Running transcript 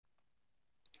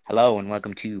Hello and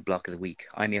welcome to Block of the Week.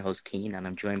 I'm your host Keen and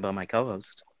I'm joined by my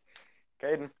co-host.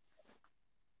 Caden.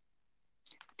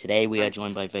 Today we are And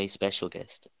joined by a very special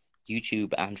guest,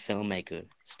 YouTube and filmmaker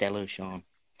Stellar Sean.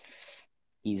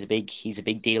 He's a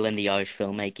big deal in the Irish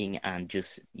filmmaking and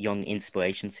just young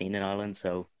inspiration scene in Ireland.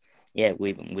 So yeah,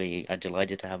 we are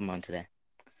delighted to have him on today.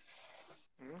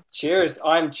 Cheers.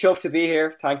 I'm chuffed to be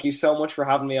here. Thank you so much for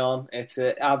having me on. It's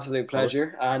an absolute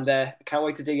pleasure, and can't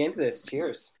wait to dig into this.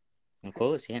 Cheers. Of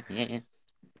course, yeah.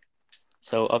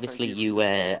 So obviously thank you,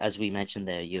 as we mentioned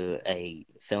there, you're a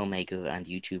filmmaker and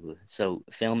YouTuber. So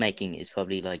filmmaking is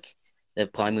probably like the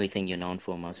primary thing you're known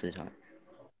for most of the time.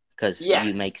 Because Yeah.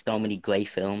 you make so many great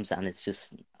films, and it's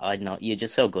just I know you're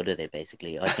just so good at it.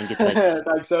 Basically, I think it's like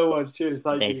Thanks so much. Cheers.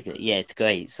 Thank you. basically yeah, it's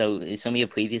great. So some of your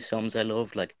previous films I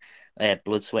loved, like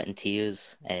Blood, Sweat and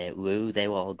Tears, Rue, they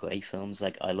were all great films.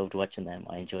 Like I loved watching them.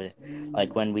 I enjoyed it.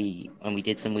 Like when we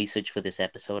did some research for this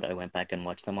episode, I went back and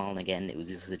watched them all, and again, it was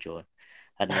just a joy.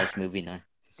 Had a nice movie now.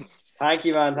 Thank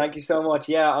you, man. Thank you so much.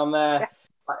 Yeah,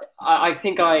 I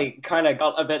think I kind of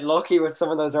got a bit lucky with some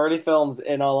of those early films.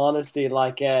 In all honesty,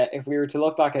 like if we were to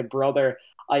look back at Brother,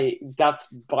 that's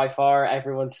by far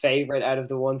everyone's favorite out of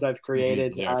the ones I've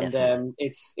created, Yeah, and definitely.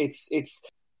 it's.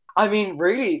 I mean,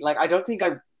 really, like I don't think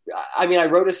I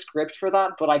wrote a script for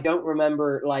that, but I don't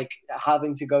remember like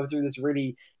having to go through this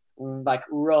really like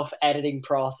rough editing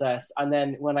process. And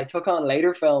then when I took on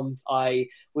later films, I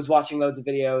was watching loads of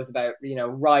videos about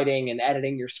writing and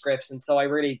editing your scripts, and so I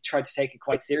really tried to take it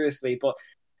quite seriously. But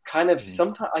kind of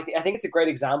sometimes I think it's a great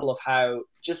example of how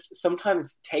just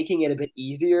sometimes taking it a bit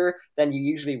easier than you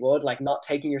usually would, like not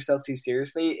taking yourself too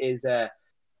seriously, is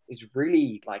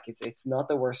really like it's not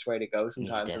the worst way to go Yeah,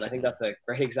 sometimes, and I think definitely. that's a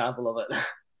great example of it.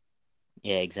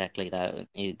 Yeah, exactly.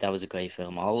 That was a great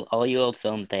film. All your old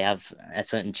films, they have a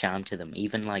certain charm to them.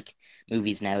 Even like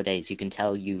movies nowadays, you can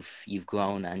tell you've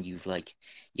grown and you've like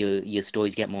your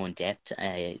stories get more in depth,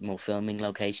 more filming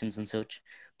locations and such.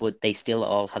 But they still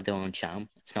all have their own charm.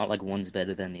 It's not like one's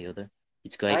better than the other.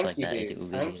 It's great Thank like you, that. dude. It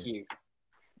really Thank is. you. I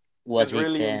Was was it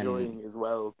really enjoying as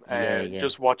well. yeah, yeah,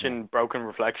 Just yeah. watching Broken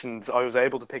Reflections, I was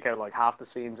able to pick out like half the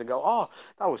scenes and go, "Oh,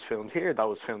 that was filmed here. That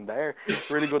was filmed there." It's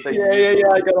really good they Yeah, use yeah,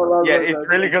 yeah. I got a lot yeah, of it's those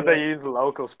really things. good Yeah. they use the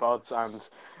local spots and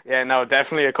yeah, no,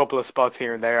 definitely a couple of spots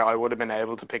here and there I would have been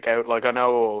able to pick out. Like I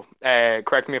know,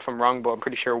 correct me if I'm wrong, but I'm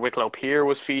pretty sure Wicklow Pier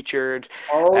was featured.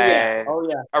 Oh yeah. Uh, Oh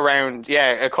yeah. Around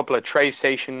a couple of train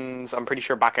stations. I'm pretty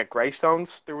sure back at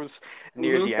Greystones there was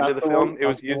near the end That's of the the one. film. It That's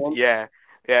was the used, one. yeah.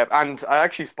 Yeah, and I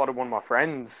actually spotted one of my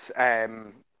friends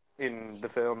in the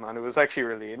film, and it was actually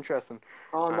really interesting.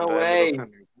 Oh no And I ended up way.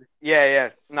 sending. Yeah, yeah,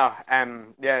 no,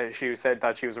 yeah. She said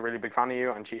that she was a really big fan of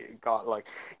you, and she got like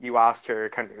you asked her,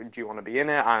 do you want to be in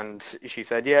it?" And she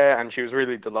said, "Yeah," and she was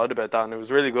really delighted about that, and it was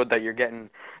really good that you're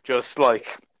getting just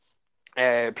like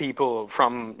people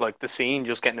from like the scene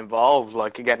just getting involved,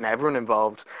 like you're getting everyone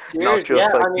involved, not Cheers. Yeah,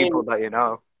 just like I mean, people that you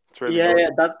know. It's really yeah, good.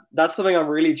 yeah, that's something I'm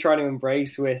really trying to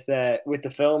embrace with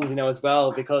the films, as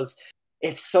well, because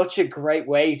it's such a great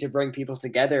way to bring people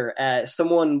together.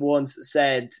 Someone once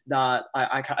said that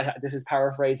this is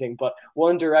paraphrasing, but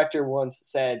one director once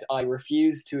said, "I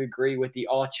refuse to agree with the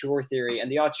auteur theory," and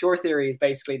the auteur theory is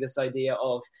basically this idea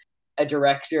of a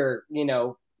director,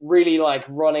 really like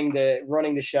running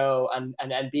the show and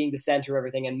being the center of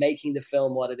everything and making the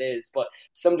film what it is. But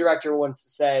some director once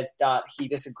said that he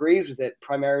disagrees with it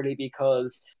primarily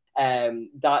because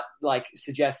that like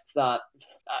suggests that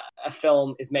a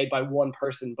film is made by one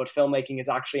person, but filmmaking is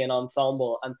actually an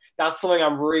ensemble, and that's something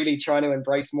I'm really trying to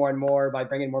embrace more and more by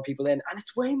bringing more people in, and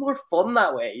it's way more fun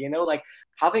that way. Like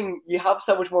you have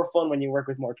so much more fun when you work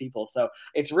with more people. So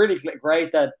it's really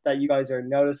great that you guys are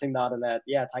noticing that, and that,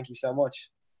 yeah, thank you so much.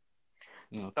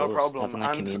 No, of No course. problem. Having that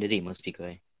And community must be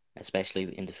great, especially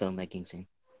in the filmmaking scene.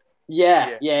 Yeah,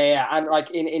 yeah, yeah, yeah. And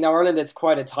like in Ireland, it's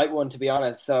quite a tight one, to be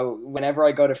honest. So whenever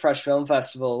I go to Fresh Film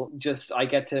Festival, just I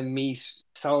get to meet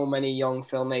so many young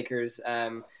filmmakers,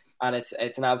 and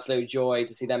it's an absolute joy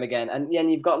to see them again. And yeah, and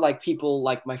you've got like people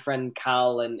like my friend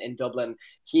Cal in Dublin.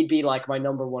 He'd be like my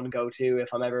number one go to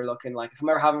if I'm ever looking, like if I'm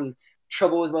ever having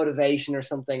trouble with motivation or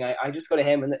something. I just go to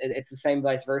him, and it's the same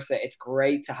vice versa. It's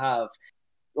great to have,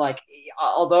 like,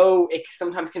 although it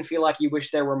sometimes can feel like you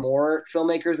wish there were more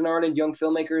filmmakers in Ireland, young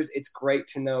filmmakers, it's great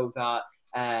to know that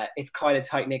it's quite a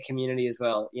tight knit community as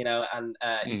well, and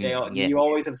Yeah, you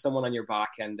always have someone on your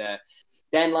back, and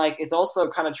then like it's also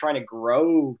kind of trying to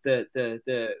grow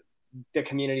the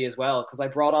community as well, because I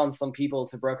brought on some people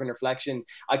to Broken Reflection.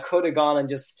 I could have gone and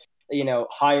just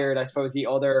hired, I suppose, the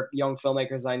other young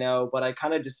filmmakers I know, but I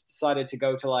kind of just decided to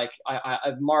go to like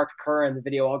Mark Curran, the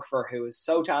videographer, who is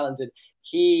so talented.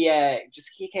 He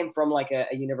came from like a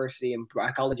university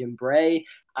a college in Bray,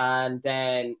 and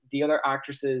then the other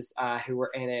actresses who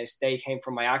were in it, they came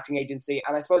from my acting agency,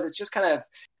 and I suppose it's just kind of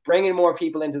bringing more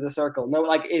people into the circle. No,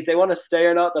 like if they want to stay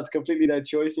or not, that's completely their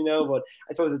choice, But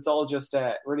I suppose it's all just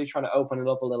really trying to open it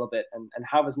up a little bit and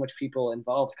have as much people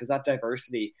involved, because that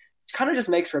diversity kind of just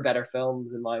makes for better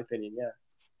films, in my opinion.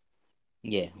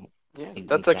 Yeah, Yeah,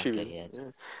 that's exactly.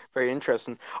 actually very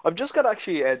interesting. I've just got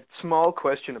actually a small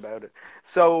question about it.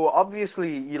 So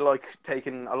obviously you like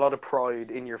taking a lot of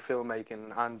pride in your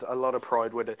filmmaking and a lot of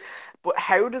pride with it. But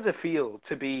how does it feel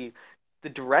to be the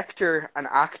director and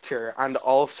actor and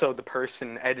also the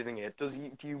person editing it? Does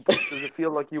it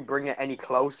feel like you bring it any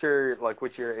closer, like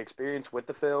with your experience with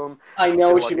the film? I Do you know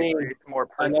feel what like you mean. it's more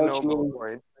I know what personal, you mean. more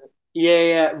intimate?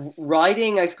 Yeah.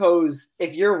 Writing, I suppose,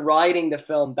 if you're writing the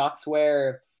film, that's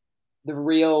where the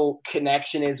real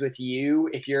connection is with you.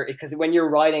 Because when you're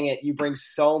writing it, you bring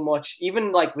so much,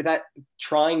 even like without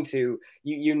trying to,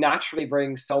 you naturally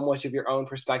bring so much of your own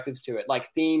perspectives to it. Like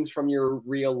themes from your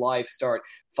real life start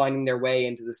finding their way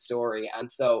into the story. And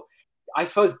so I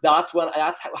suppose that's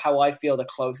how I feel the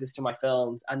closest to my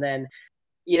films. And then,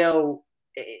 you know,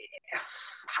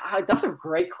 that's a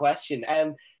great question.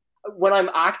 When I'm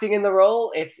acting in the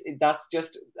role, that's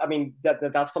just, I mean,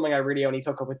 that's something I really only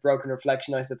took up with Broken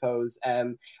Reflection, I suppose.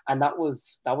 And that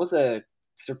was a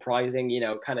surprising,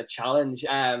 kind of challenge.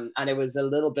 And it was a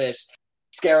little bit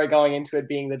scary going into it,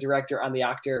 being the director and the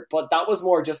actor. But that was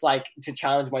more just like to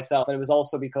challenge myself. And it was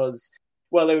also because,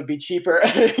 well, it would be cheaper,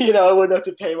 I wouldn't have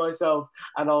to pay myself.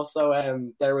 And also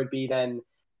there would be then,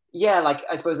 yeah, like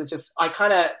I suppose it's just I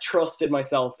kind of trusted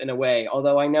myself in a way,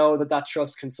 although I know that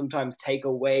trust can sometimes take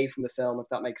away from the film, if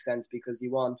that makes sense, because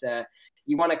you want to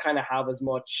kind of have as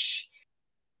much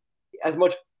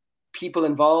people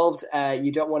involved.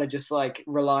 You don't want to just like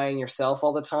rely on yourself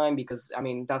all the time, because I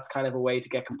mean that's kind of a way to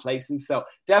get complacent. So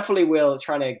definitely will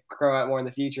try to grow out more in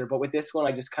the future. But with this one,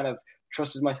 I just kind of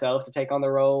trusted myself to take on the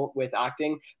role with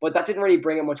acting, but that didn't really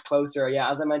bring it much closer. Yeah,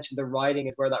 as I mentioned, the writing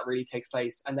is where that really takes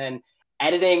place, and then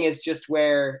editing is just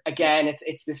where, again,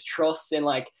 it's this trust in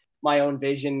like my own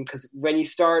vision, because when you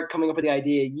start coming up with the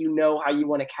idea, how you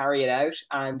want to carry it out,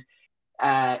 and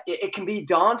it can be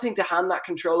daunting to hand that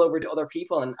control over to other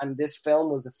people, and this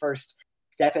film was the first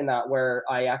step in that, where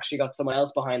I actually got someone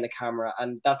else behind the camera,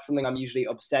 and that's something I'm usually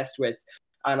obsessed with.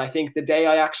 And I think the day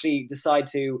I actually decide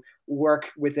to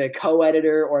work with a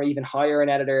co-editor or even hire an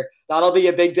editor, that'll be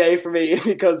a big day for me,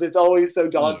 because it's always so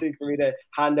daunting for me to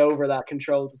hand over that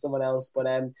control to someone else. But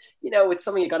it's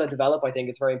something you got to develop. I think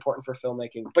it's very important for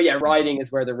filmmaking. But yeah, writing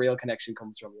is where the real connection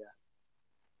comes from.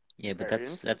 Yeah, but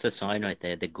that's a sign right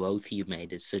there. The growth you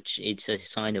made it's a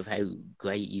sign of how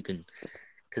great you can,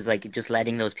 because like just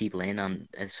letting those people in on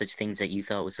such things that you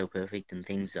thought were so perfect, and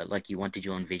things that like you wanted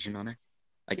your own vision on it.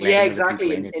 Like letting other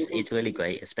people in, it's really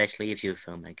great, especially if you're a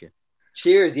filmmaker.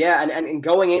 Cheers, yeah, and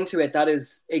going into it, that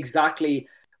is exactly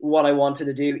what I wanted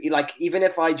to do. Like, even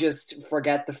if I just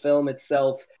forget the film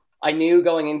itself, I knew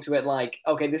going into it, like,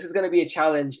 okay, this is going to be a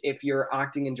challenge if you're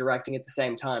acting and directing at the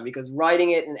same time, because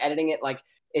writing it and editing it, like,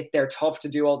 they're tough to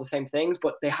do all the same things,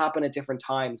 but they happen at different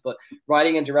times. But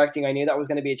writing and directing, I knew that was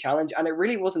going to be a challenge, and it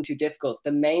really wasn't too difficult.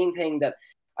 The main thing that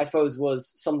I suppose was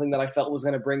something that I felt was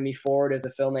going to bring me forward as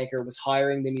a filmmaker was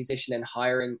hiring the musician and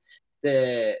hiring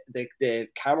the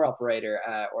camera operator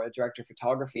or a director of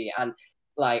photography, and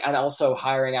also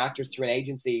hiring actors through an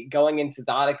agency. Going into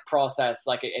that process,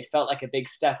 like it felt like a big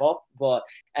step up, but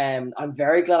I'm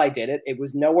very glad I did it. It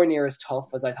was nowhere near as tough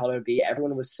as I thought it would be.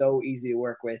 Everyone was so easy to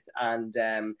work with, and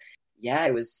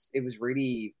it was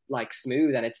really like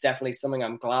smooth, and it's definitely something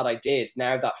I'm glad I did.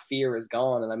 Now that fear is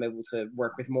gone, and I'm able to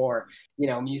work with more,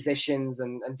 musicians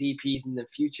and DPs in the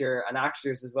future, and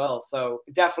actors as well. So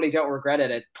definitely don't regret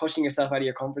it. It's pushing yourself out of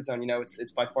your comfort zone.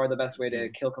 It's by far the best way to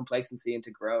kill complacency and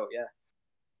to grow.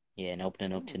 Yeah, and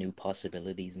opening up to new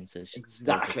possibilities and such.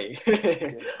 Exactly.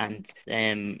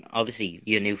 And obviously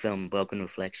your new film, Broken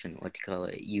Reflection, what do you call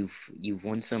it? You've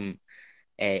won some.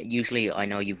 Usually, I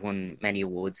know you've won many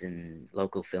awards in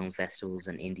local film festivals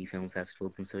and indie film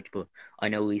festivals and such, but I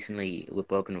know recently with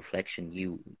Broken Reflection,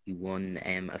 you won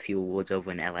a few awards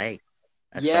over in LA.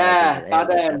 As far as over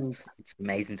there, it's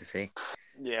amazing to see.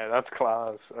 Yeah, that's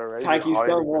class. All right, thank you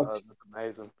so much. That's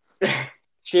amazing.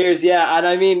 Cheers, yeah, and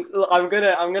I mean, I'm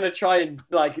gonna try and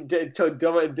like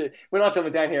dumb it. We're not dumb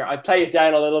it down here. I play it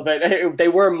down a little bit. They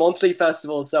were monthly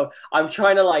festivals, so I'm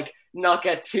trying to like not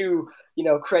get too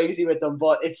crazy with them.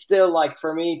 But it's still like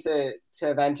for me to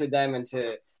have entered them and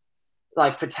to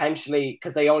like potentially,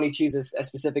 because they only choose a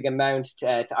specific amount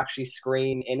to actually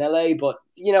screen in LA. But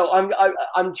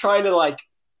I'm trying to like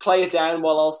play it down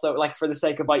while also like for the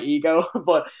sake of my ego,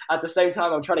 but at the same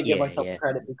time I'm trying to give Yeah, myself yeah.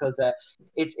 credit because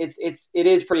it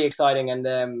is pretty exciting,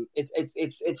 and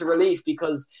it's a relief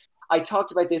because I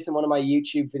talked about this in one of my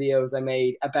YouTube videos I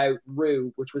made about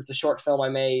Rue, which was the short film I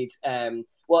made.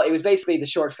 Well, it was basically the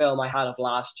short film I had of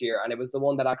last year, and it was the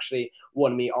one that actually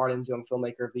won me Ireland's Young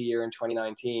Filmmaker of the Year in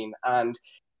 2019. And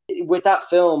with that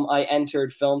film, I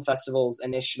entered film festivals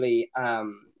initially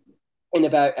in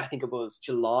about, I think it was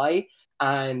July,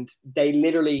 and they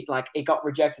literally like it got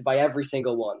rejected by every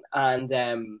single one. And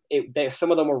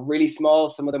some of them were really small,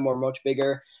 some of them were much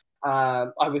bigger.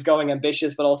 I was going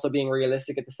ambitious, but also being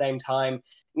realistic at the same time.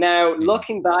 Now,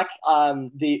 looking back,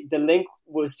 the link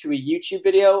was to a YouTube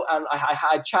video, and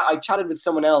I chatted with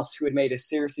someone else who had made a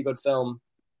seriously good film.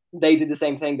 They did the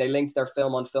same thing. They linked their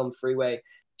film on Film Freeway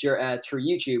through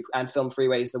YouTube, and Film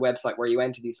Freeway is the website where you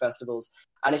enter these festivals.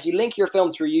 And if you link your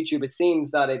film through YouTube, it seems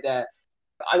that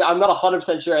I'm not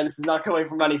 100% sure, and this is not coming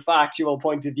from any factual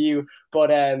point of view,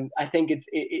 but I think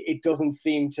it doesn't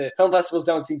seem to, film festivals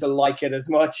don't seem to like it as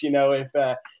much,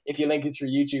 if you link it through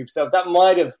YouTube. So that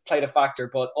might have played a factor,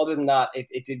 but other than that,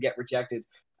 it did get rejected.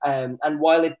 And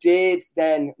while it did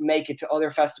then make it to other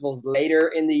festivals later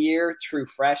in the year through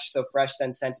Fresh, so Fresh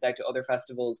then sent it out to other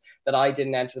festivals that I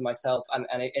didn't enter myself, and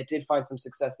it did find some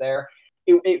success there.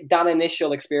 That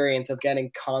initial experience of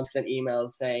getting constant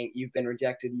emails saying you've been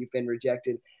rejected,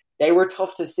 they were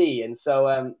tough to see. And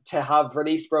so to have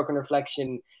released Broken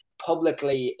Reflection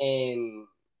publicly in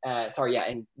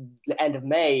in the end of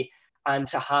May, and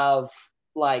to have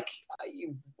like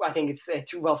I think it's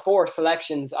 4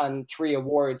 selections and 3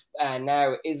 awards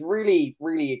now is really,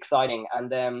 really exciting.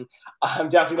 And I'm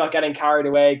definitely not getting carried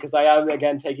away, because I am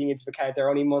again taking into account they're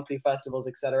only monthly festivals,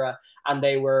 etc., and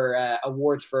they were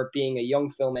awards for being a young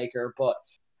filmmaker. But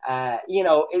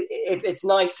it's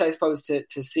nice, I suppose,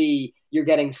 to see you're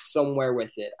getting somewhere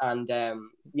with it. And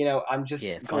I'm just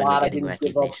finally glad I getting didn't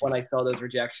give up recognition. when I saw those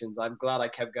rejections. I'm glad I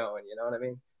kept going. You know what I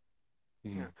mean?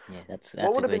 Yeah, that's What a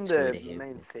would have great been story the to hear.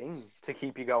 main thing to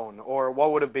keep you going, or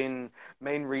what would have been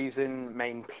main reason,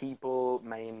 main people,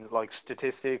 main like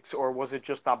statistics, or was it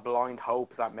just that blind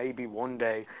hope that maybe one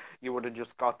day you would have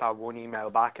just got that one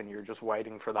email back and you're just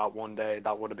waiting for that one day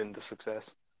that would have been the success?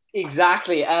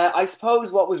 Exactly. I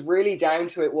suppose what was really down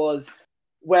to it was,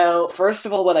 well, first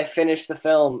of all, when I finished the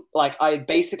film, like I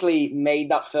basically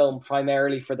made that film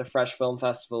primarily for the Fresh Film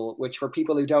Festival, which for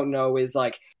people who don't know is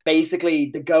like basically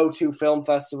the go-to film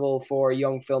festival for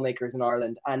young filmmakers in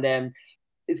Ireland. And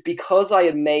it's because I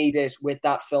had made it with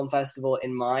that film festival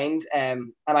in mind,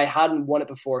 and I hadn't won it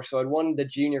before. So I'd won the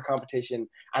junior competition,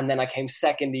 and then I came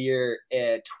second the year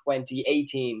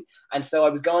 2018, and so I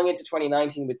was going into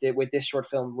 2019 with this short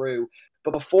film Rue.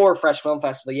 But before Fresh Film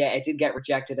Festival, it did get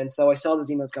rejected, and so I saw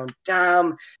those emails going,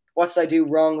 "Damn, what did I do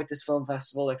wrong with this film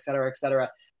festival, etc.,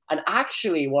 etc." And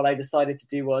actually, what I decided to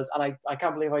do was, and I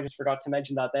can't believe I just forgot to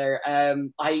mention that there.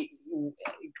 I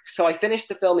finished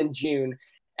the film in June,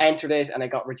 entered it, and I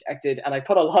got rejected, and I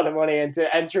put a lot of money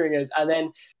into entering it. And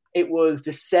then it was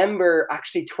December,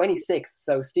 actually 26th,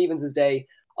 so Stevens' Day,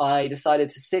 I decided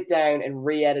to sit down and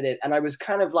re-edit it. And I was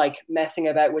kind of like messing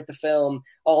about with the film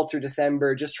all through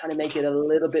December, just trying to make it a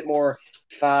little bit more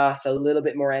fast, a little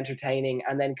bit more entertaining.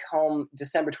 And then come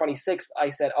December 26th, I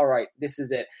said, all right, this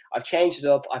is it. I've changed it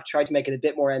up. I've tried to make it a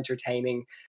bit more entertaining.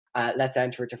 Let's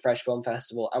enter it to Fresh Film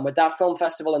Festival. And with that film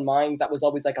festival in mind, that was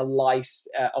always like a light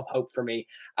of hope for me.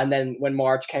 And then when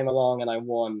March came along and I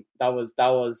won, that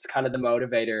was kind of the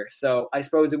motivator. So I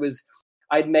suppose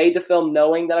I'd made the film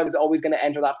knowing that I was always going to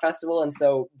enter that festival. And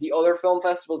so the other film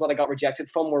festivals that I got rejected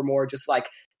from were more just like,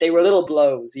 they were little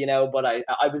blows, but I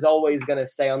was always going to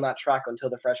stay on that track until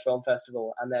the Fresh Film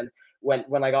Festival. And then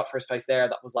when I got first place there,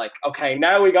 that was like, okay,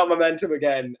 now we got momentum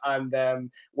again.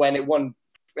 And when it won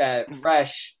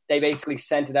Fresh, they basically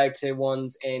sent it out to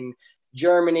ones in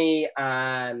Germany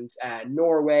and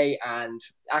Norway and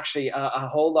actually a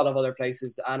whole lot of other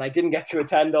places, and I didn't get to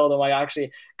attend all of them.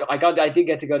 I did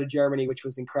get to go to Germany, which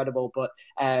was incredible. But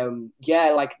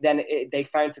they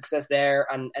found success there,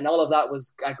 and all of that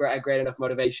was a great enough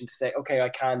motivation to say, okay, I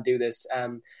can do this.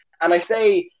 And I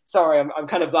say, sorry, I'm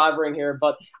kind of blabbering here,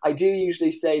 but I do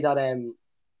usually say that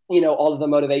all of the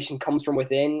motivation comes from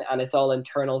within, and it's all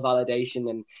internal validation,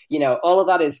 and all of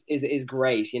that is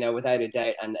great, without a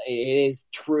doubt, and it is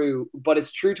true, but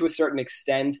it's true to a certain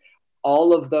extent.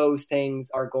 All of those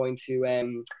things are going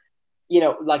to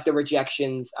like the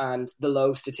rejections and the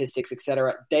low statistics,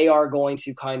 etc., they are going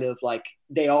to kind of like,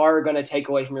 they are going to take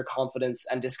away from your confidence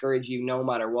and discourage you no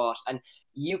matter what. And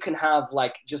you can have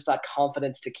like just that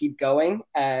confidence to keep going,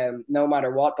 no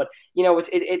matter what. But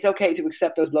it's okay to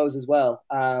accept those blows as well,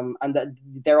 and that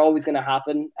they're always going to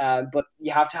happen. But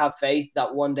you have to have faith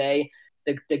that one day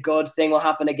the good thing will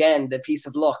happen again, the piece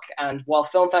of luck. And while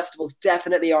film festivals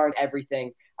definitely aren't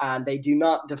everything, and they do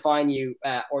not define you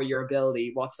or your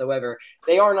ability whatsoever,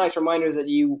 they are nice reminders that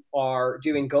you are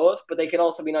doing good, but they can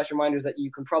also be nice reminders that you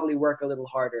can probably work a little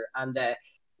harder. And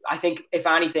I think, if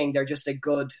anything, they're just a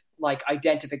good like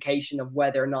identification of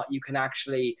whether or not you can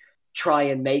actually try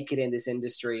and make it in this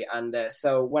industry. And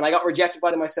so when I got rejected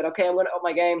by them, I said, okay, I'm going to up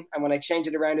my game. And when I changed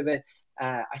it around a bit,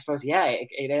 I suppose,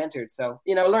 it entered. So,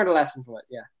 learned a lesson from it.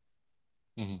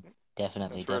 Yeah. Mm-hmm.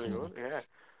 Definitely, That's definitely. really good. Yeah.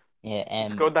 Yeah,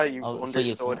 It's good that you've for your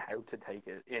understood how to take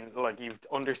it in, like you've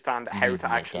understand how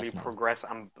to actually definitely progress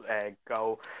and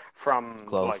go from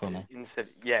grow like from it.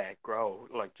 grow,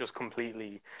 like just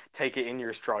completely take it in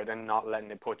your stride and not letting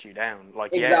it put you down.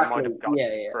 Like it Exactly. might have got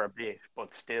Yeah. for a bit,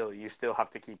 but still, you still have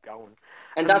to keep going.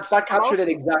 And that captured it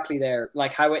exactly there,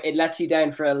 like how it lets you down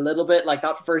for a little bit. Like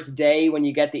that first day when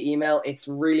you get the email, it's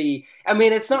really, I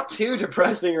mean, it's not too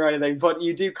depressing or anything, but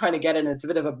you do kind of get it, and it's a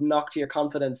bit of a knock to your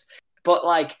confidence. But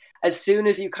like, as soon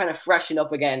as you kind of freshen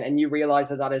up again and you realize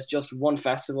that is just one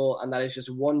festival and that is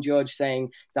just one judge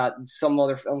saying that some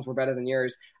other films were better than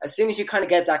yours, as soon as you kind of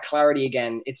get that clarity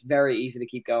again, it's very easy to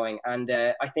keep going. And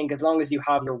I think as long as you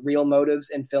have your real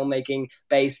motives in filmmaking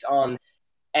based on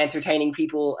entertaining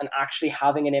people and actually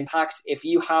having an impact, if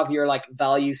you have your like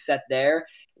values set there,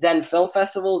 then film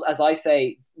festivals, as I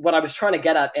say, what I was trying to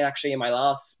get at actually in my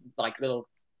last like little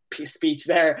speech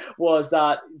there was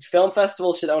that film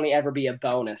festivals should only ever be a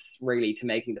bonus really to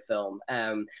making the film,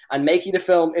 and making the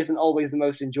film isn't always the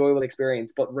most enjoyable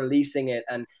experience, but releasing it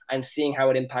and seeing how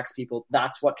it impacts people,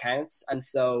 that's what counts. And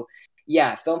so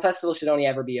film festivals should only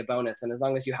ever be a bonus, and as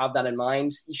long as you have that in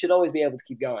mind, you should always be able to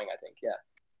keep going, I think.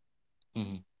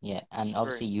 Mm-hmm. Yeah, and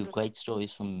obviously you've great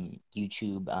stories from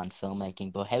YouTube and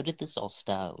filmmaking, but how did this all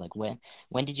start? Like when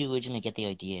did you originally get the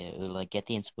idea or like get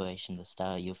the inspiration to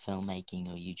start your filmmaking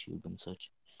or YouTube and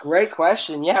such? Great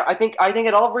question. Yeah, I think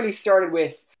it all really started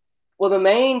with, well, the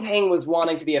main thing was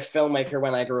wanting to be a filmmaker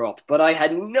when I grew up, but I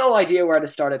had no idea where to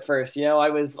start at first. I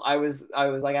was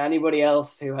like anybody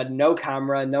else who had no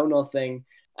camera, no nothing,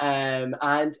 and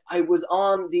I was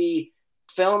on the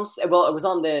films. Well, it was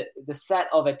on the set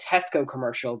of a Tesco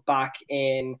commercial back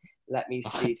in, let me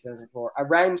see, 2004,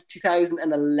 around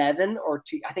 2011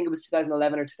 I think it was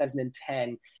 2011 or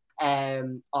 2010.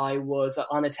 I was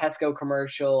on a Tesco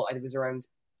commercial. I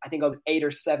think I was 8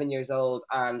 or 7 years old,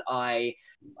 and I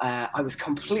was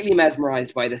completely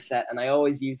mesmerized by the set. And I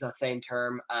always use that same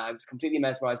term. I was completely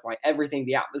mesmerized by everything,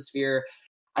 the atmosphere.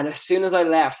 And as soon as I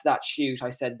left that shoot, I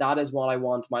said, that is what I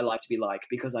want my life to be like,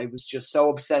 because I was just so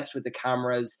obsessed with the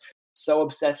cameras, so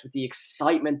obsessed with the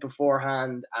excitement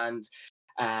beforehand, and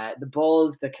the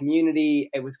buzz, the community.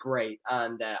 It was great,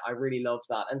 and I really loved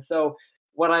that. And so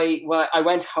when I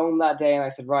went home that day and I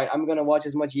said, right, I'm going to watch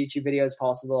as much YouTube video as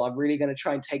possible. I'm really going to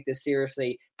try and take this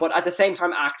seriously. But at the same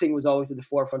time, acting was always at the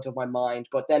forefront of my mind.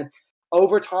 But then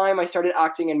over time, I started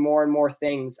acting in more and more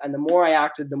things. And the more I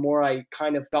acted, the more I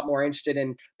kind of got more interested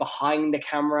in behind the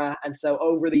camera. And so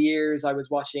over the years, I was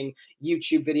watching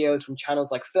YouTube videos from channels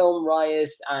like Film Riot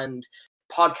and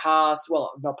podcasts.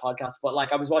 Well, not podcasts, but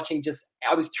like I was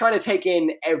trying to take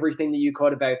in everything that you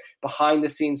could about behind the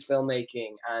scenes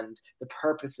filmmaking and the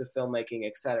purpose of filmmaking,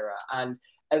 etc. And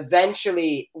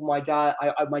eventually my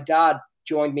dad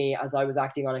joined me as I was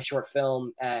acting on a short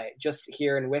film just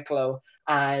here in Wicklow,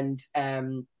 and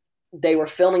they were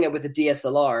filming it with a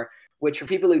DSLR, which, for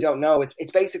people who don't know,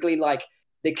 it's basically like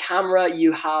the camera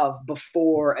you have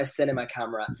before a cinema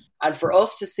camera. And for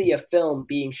us to see a film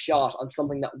being shot on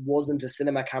something that wasn't a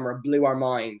cinema camera blew our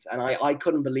minds. And I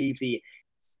couldn't believe the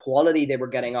quality they were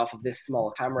getting off of this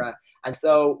small camera. And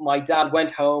so my dad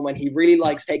went home, and he really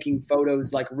likes taking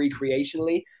photos like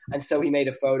recreationally. And so he made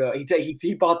a photo.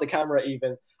 He bought the camera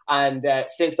even. And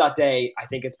since that day, I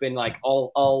think it's been like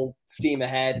all steam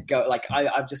ahead. Go, like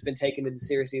I've just been taking it as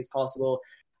seriously as possible.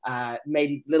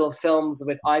 Made little films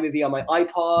with iMovie on my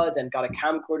iPod, and got a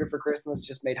camcorder for Christmas.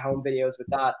 Just made home videos with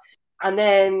that. And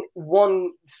then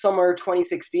one summer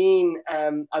 2016,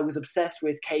 I was obsessed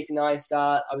with Casey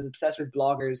Neistat. I was obsessed with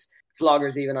bloggers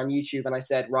even on YouTube. And I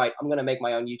said, right, I'm going to make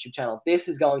my own YouTube channel. This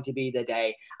is going to be the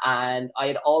day. And I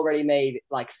had already made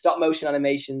like stop motion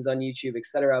animations on YouTube,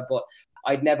 etc. But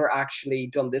I'd never actually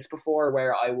done this before,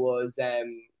 where I was,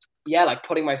 like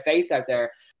putting my face out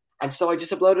there. And so I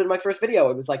just uploaded my first video.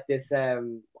 It was like this,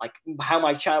 like how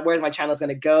my channel, where's my channel's going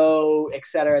to go,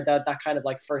 etc. That kind of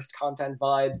like first content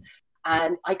vibes.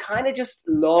 And I kind of just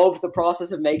loved the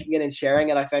process of making it and sharing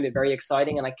it. I found it very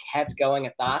exciting, and I kept going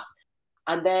at that.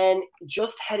 And then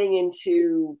just heading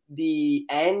into the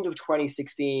end of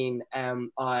 2016,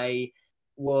 I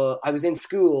was in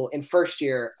school in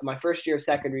my first year of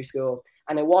secondary school,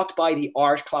 and I walked by the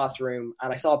art classroom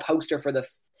and I saw a poster for the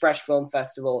Fresh Film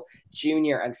Festival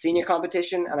junior and senior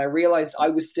competition, and I realized I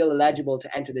was still eligible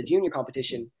to enter the junior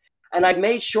competition. And I'd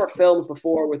made short films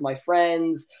before with my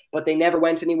friends, but they never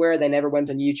went anywhere. They never went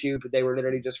on YouTube. They were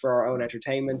literally just for our own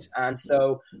entertainment. And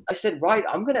so I said, right,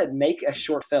 I'm going to make a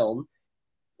short film.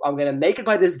 I'm going to make it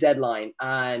by this deadline,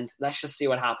 and let's just see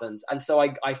what happens. And so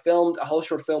I filmed a whole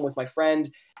short film with my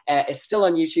friend. It's still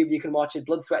on YouTube. You can watch it,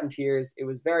 Blood, Sweat, and Tears. It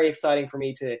was very exciting for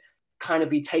me to kind of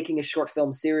be taking a short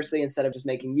film seriously instead of just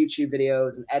making YouTube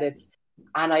videos and edits.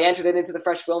 And I entered it into the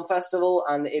Fresh Film Festival,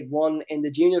 and it won in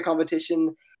the junior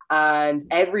competition. And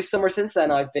every summer since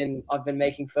then, I've been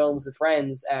making films with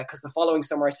friends. Because the following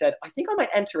summer, I said, I think I might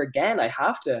enter again. I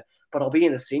have to, but I'll be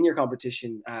in the senior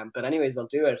competition. But anyways, I'll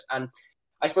do it. And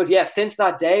I suppose, yeah, since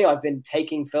that day, I've been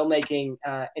taking filmmaking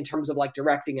in terms of like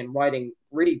directing and writing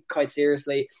really quite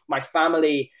seriously. My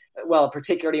family, well,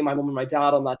 particularly my mom and my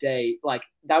dad on that day, like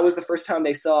that was the first time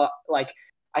they saw, like,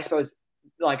 I suppose,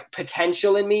 like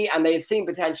potential in me. And they had seen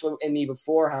potential in me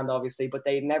beforehand, obviously, but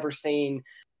they'd never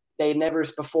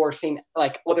before seen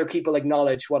like other people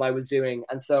acknowledge what I was doing.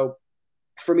 And so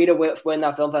for me to win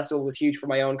that film festival was huge for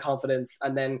my own confidence,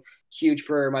 and then huge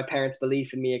for my parents'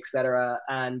 belief in me, etc.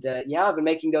 And yeah, I've been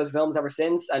making those films ever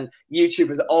since, and YouTube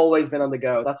has always been on the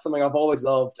go. That's something I've always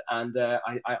loved, and I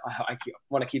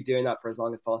want to keep doing that for as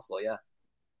long as possible. Yeah.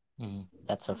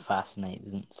 That's a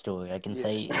fascinating story. I can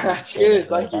say, Cheers,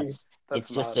 right. thank you. It's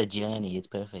just mad. a journey. It's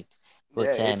perfect. Yeah, But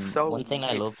it's one so thing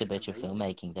I loved it's about your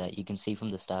amazing. filmmaking that you can see from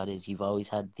the start is you've always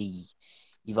had the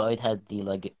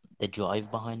like the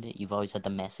drive behind it. You've always had the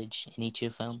message in each of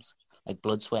your films. Like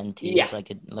Blood, Sweat, and Yeah.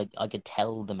 Tears. I could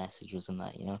tell the message was in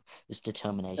that. This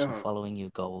determination, Uh-huh. following your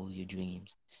goals, your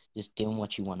dreams, just doing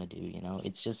what you want to do.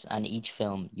 It's just, and each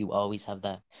film you always have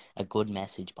that a good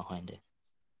message behind it,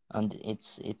 and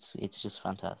it's just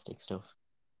fantastic stuff.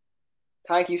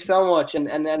 Thank you so much.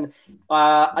 And then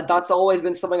that's always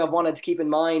been something I've wanted to keep in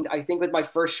mind. I think with my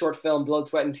first short film, Blood,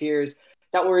 Sweat, and Tears,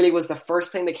 that really was the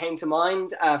first thing that came to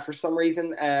mind. For some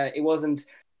reason, it wasn't,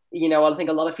 I think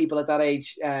a lot of people at that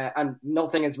age, and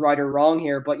nothing is right or wrong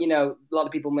here, but, a lot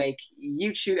of people make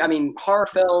horror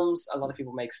films. A lot of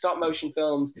people make stop motion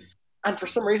films. And for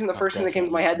some reason, the Oh, first thing that came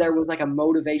to my definitely. head there was like a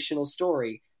motivational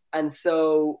story. And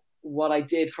so what I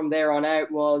did from there on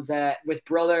out was with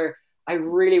Brother, I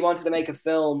really wanted to make a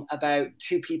film about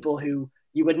two people who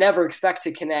you would never expect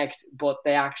to connect, but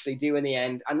they actually do in the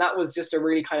end. And that was just a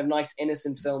really kind of nice,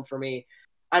 innocent film for me.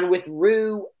 And with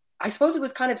Rue, I suppose it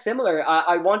was kind of similar.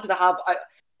 I wanted to have,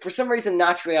 for some reason,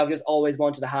 naturally, I've just always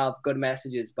wanted to have good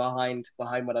messages behind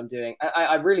what I'm doing.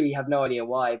 I really have no idea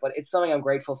why, but it's something I'm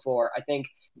grateful for. I think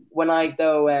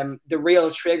the real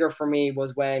trigger for me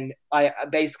was when I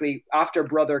basically, after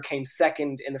Brother came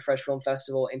second in the Fresh Film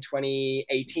Festival in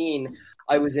 2018,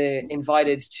 I was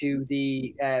invited to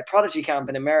the Prodigy camp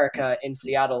in America in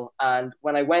Seattle. And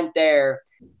when I went there,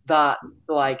 that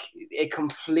like it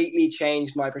completely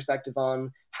changed my perspective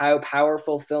on how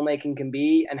powerful filmmaking can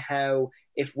be, and how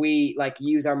if we like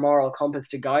use our moral compass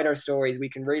to guide our stories, we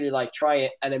can really like try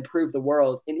it and improve the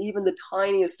world in even the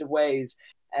tiniest of ways.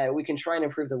 We can try and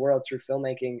improve the world through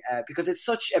filmmaking, because it's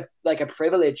such a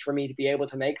privilege for me to be able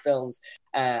to make films.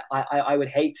 I would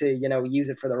hate to use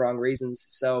it for the wrong reasons.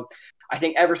 So I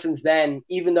think ever since then,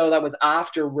 even though that was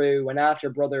after Rue and after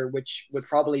Brother, which would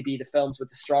probably be the films with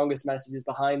the strongest messages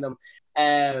behind them,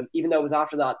 even though it was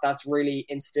after that, that's really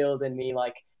instilled in me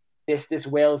like this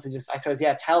will to just, I suppose,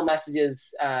 yeah, tell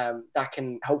messages that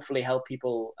can hopefully help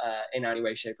people in any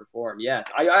way, shape, or form. Yeah,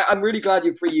 I'm really glad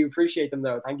you appreciate them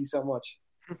though. Thank you so much.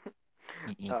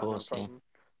 Of No course, yeah. problem.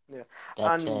 Yeah,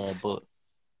 That and but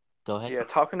go ahead. yeah,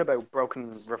 talking about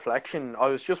broken reflection, I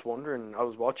was just wondering, I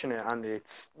was watching it and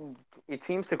it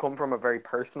seems to come from a very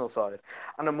personal side.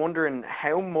 And I'm wondering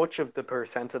how much of the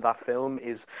percent of that film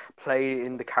is play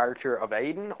in the character of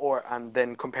Aiden, and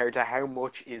then compared to how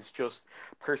much is just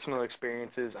personal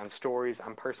experiences and stories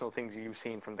and personal things you've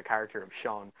seen from the character of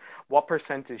Sean. What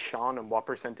percent is Sean and what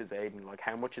percent is Aiden? Like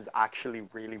how much is actually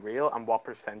really real and what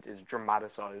percent is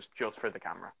dramatized just for the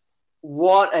camera?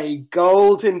 What a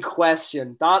golden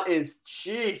question. That is,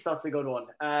 jeez, that's a good one.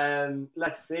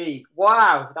 Let's see.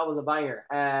 Wow, that was a banger.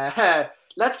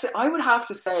 Let's say, I would have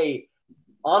to say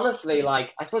honestly,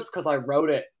 like, I suppose because I wrote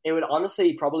it, it would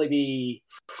honestly probably be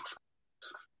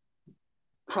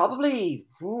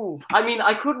I mean,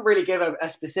 I couldn't really give a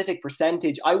specific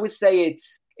percentage. I would say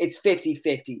it's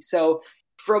 50-50. So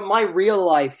from my real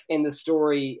life in the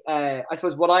story, I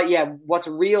suppose what's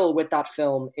real with that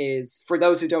film is, for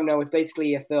those who don't know, it's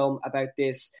basically a film about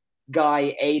this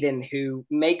guy Aiden who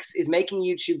is making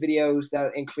YouTube videos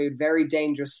that include very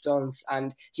dangerous stunts,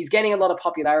 and he's getting a lot of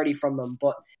popularity from them,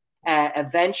 but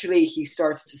eventually he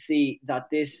starts to see that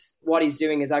what he's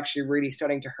doing is actually really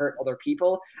starting to hurt other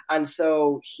people, and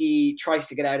so he tries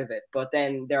to get out of it, but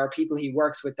then there are people he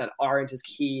works with that aren't as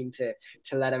keen to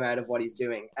let him out of what he's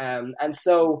doing, and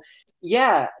so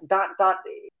yeah, the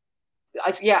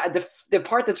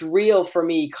part that's real for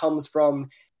me comes from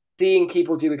seeing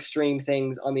people do extreme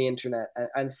things on the internet,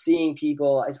 and seeing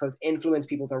people, I suppose, influence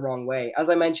people the wrong way. As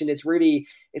I mentioned, it's really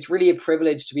a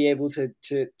privilege to be able to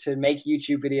make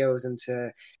YouTube videos and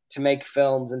to make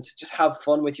films and to just have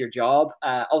fun with your job.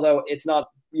 Although it's not,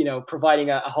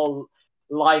 providing a whole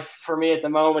life for me at the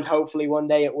moment. Hopefully one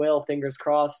day it will, fingers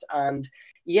crossed. And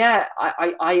yeah,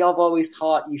 I have always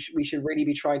thought we should really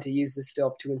be trying to use this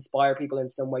stuff to inspire people in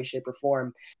some way, shape or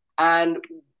form. And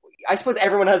I suppose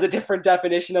everyone has a different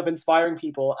definition of inspiring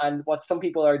people, and what some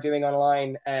people are doing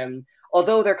online.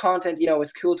 Although their content,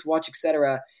 is cool to watch,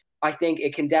 etc., I think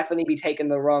it can definitely be taken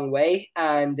the wrong way.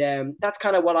 And that's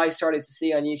kind of what I started to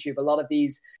see on YouTube. A lot of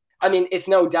these, I mean, it's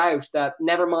no doubt that,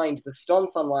 never mind the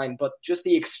stunts online, but just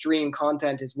the extreme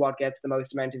content is what gets the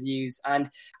most amount of views. And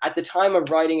at the time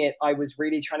of writing it, I was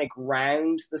really trying to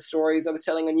ground the stories I was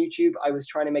telling on YouTube. I was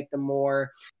trying to make them more,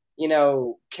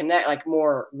 connect, like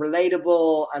more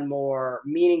relatable and more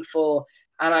meaningful.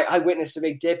 And I witnessed a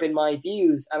big dip in my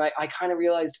views, and I kind of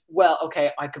realized, well, okay,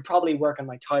 I could probably work on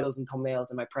my titles and thumbnails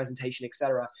and my presentation,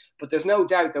 etc. But there's no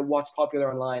doubt that what's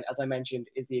popular online, as I mentioned,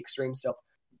 is the extreme stuff.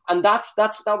 And that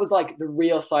was like the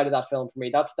real side of that film for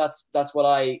me. That's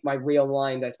what my real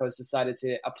mind, I suppose, decided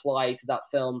to apply to that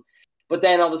film. But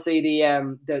then obviously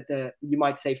the you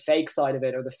might say fake side of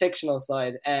it, or the fictional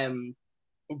side,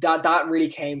 that really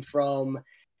came from,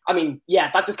 I mean,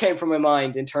 yeah, that just came from my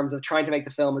mind in terms of trying to make the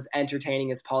film as entertaining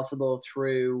as possible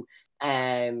through,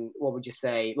 what would you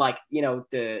say, like,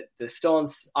 the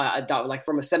stunts, that, like,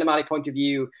 from a cinematic point of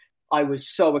view, I was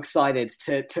so excited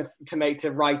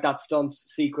to write that stunt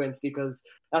sequence, because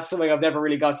that's something I've never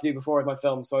really got to do before with my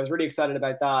film. So I was really excited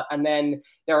about that. And then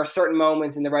there are certain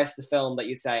moments in the rest of the film that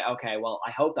you say, okay, well,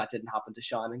 I hope that didn't happen to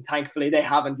Sean, and thankfully they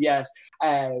haven't yet.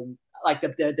 Like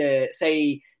the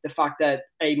say the fact that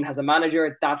Aiden has a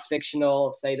manager, that's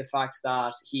fictional. Say the fact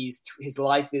that his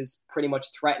life is pretty much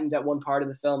threatened at one part of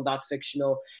the film, that's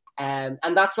fictional. And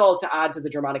that's all to add to the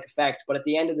dramatic effect. But at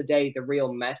the end of the day, the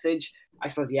real message, I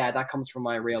suppose, yeah, that comes from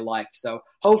my real life. So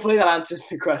hopefully that answers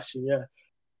the question. Yeah.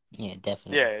 Yeah,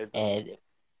 definitely. Yeah.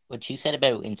 What you said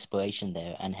about inspiration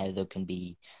there, and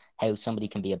how somebody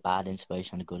can be a bad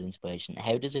inspiration and a good inspiration.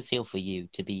 How does it feel for you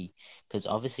to be? Because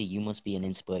obviously you must be an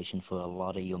inspiration for a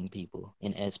lot of young people,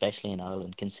 especially in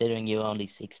Ireland. Considering you're only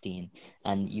 16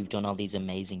 and you've done all these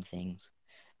amazing things,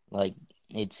 like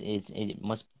it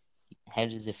must. How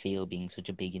does it feel being such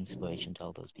a big inspiration to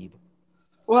all those people?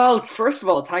 Well, first of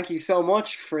all, thank you so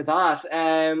much for that.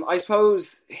 I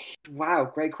suppose, wow,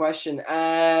 great question.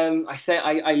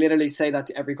 I literally say that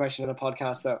to every question on a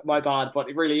podcast, so my bad, but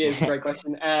it really is a great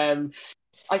question.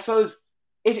 I suppose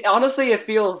it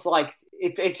feels like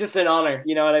it's just an honor.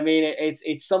 You know what I mean?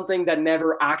 It's something that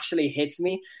never actually hits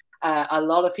me. A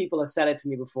lot of people have said it to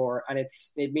me before, and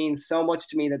it means so much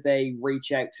to me that they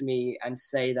reach out to me and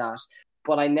say that,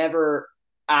 but I never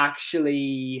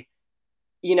actually,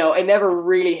 it never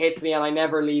really hits me, and I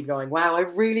never leave going, wow, I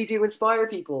really do inspire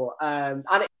people. And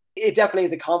it definitely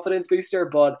is a confidence booster,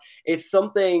 but it's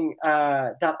something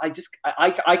that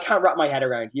I can't wrap my head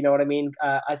around. You know what I mean?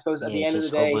 I suppose at the end of the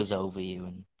day, it just hovers over you,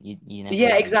 and you never.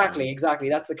 Yeah, exactly.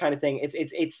 That's the kind of thing.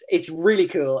 It's really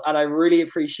cool, and I really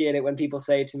appreciate it when people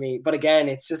say it to me. But again,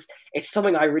 it's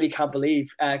something I really can't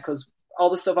believe, because all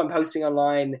the stuff I'm posting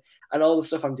online and all the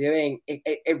stuff I'm doing,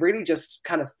 it really just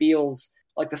kind of feels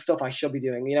like the stuff I should be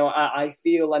doing. I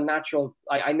feel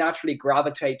I naturally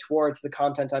gravitate towards the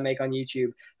content I make on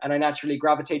YouTube, and I naturally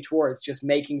gravitate towards just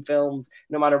making films,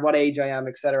 no matter what age I am,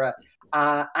 etc.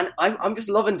 And I'm just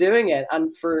loving doing it.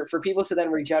 And for people to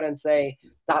then reach out and say,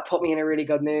 that put me in a really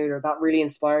good mood, or that really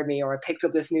inspired me, or I picked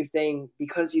up this new thing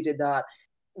because you did that.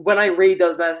 When I read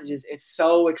those messages, it's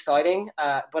so exciting.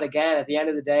 But again, at the end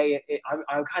of the day,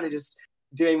 I'm kind of just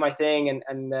doing my thing,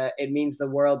 and it means the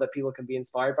world that people can be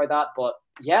inspired by that. But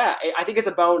yeah, I think it's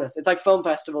a bonus. It's like film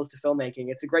festivals to filmmaking.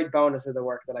 It's a great bonus of the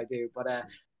work that I do. But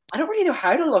I don't really know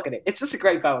how to look at it. It's just a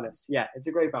great bonus. Yeah, it's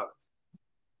a great bonus.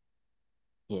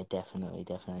 Yeah, definitely,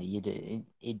 definitely.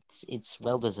 It's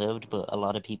well deserved, but a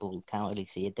lot of people can't really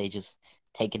see it. They just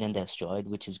take it in their stride,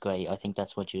 which is great. I think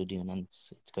that's what you're doing, and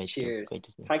it's great stuff. Great Cheers.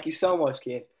 to see. Thank you so much,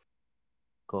 Keith.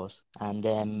 Course.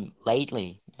 And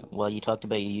lately, well, you talked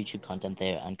about your YouTube content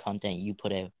there and content you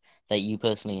put out that you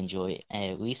personally enjoy.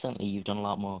 Recently, you've done a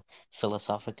lot more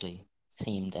philosophically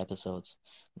themed episodes,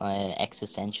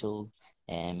 existential,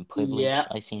 privilege. Yeah.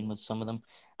 I've seen with some of them,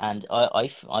 and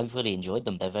I've really enjoyed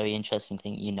them. They're very interesting.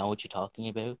 Thing you know what you're talking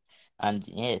about, and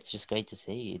yeah, it's just great to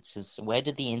see. It's just where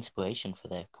did the inspiration for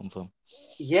that come from?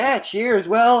 Yeah, cheers.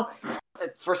 Well,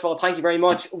 first of all, thank you very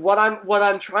much. What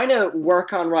I'm trying to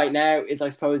work on right now is, I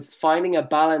suppose, finding a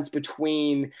balance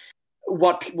between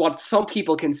what some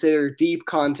people consider deep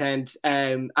content,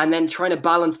 and then trying to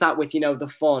balance that with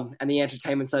the fun and the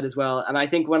entertainment side as well. And I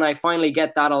think when I finally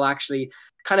get that, I'll actually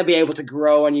kind of be able to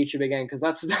grow on YouTube again, because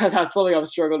that's something I've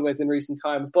struggled with in recent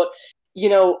times. But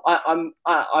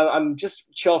I'm just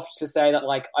chuffed to say that,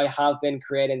 like, I have been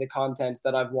creating the content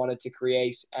that I've wanted to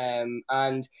create, and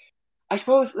I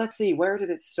suppose, let's see, where did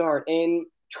it start? I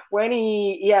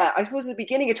suppose at the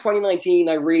beginning of 2019,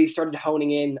 I really started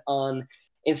honing in on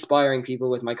inspiring people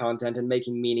with my content and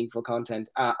making meaningful content.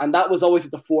 And that was always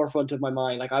at the forefront of my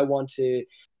mind. Like, I want to,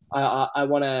 I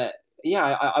want to, yeah,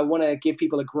 I want to give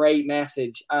people a great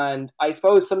message. And I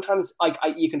suppose sometimes, like,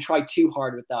 you can try too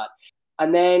hard with that.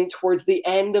 And then towards the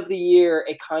end of the year,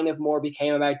 it kind of more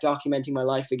became about documenting my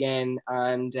life again,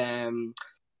 and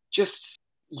just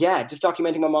just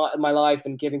documenting my life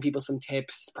and giving people some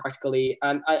tips practically,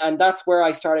 and that's where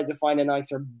I started to find a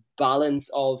nicer balance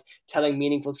of telling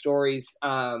meaningful stories,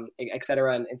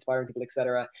 etc., and inspiring people,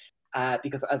 etc.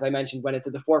 Because, as I mentioned, when it's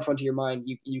at the forefront of your mind,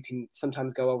 you can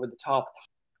sometimes go over the top.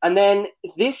 And then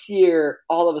this year,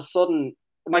 all of a sudden,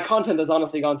 my content has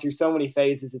honestly gone through so many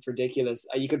phases, it's ridiculous.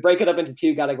 You could break it up into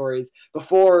two categories.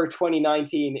 Before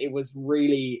 2019, it was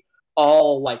really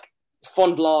all like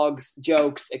fun vlogs,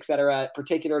 jokes, etc.,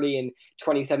 particularly in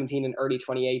 2017 and early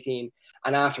 2018.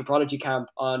 And after Prodigy Camp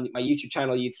on my YouTube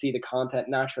channel, you'd see the content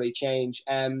naturally change.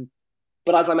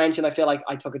 But as I mentioned, I feel like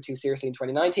I took it too seriously in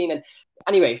 2019. And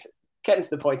anyways, getting to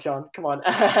the point, Sean, come on.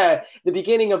 The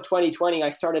beginning of 2020,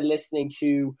 I started listening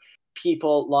to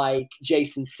people like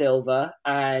Jason Silva,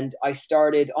 and I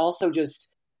started also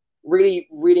just really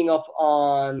reading up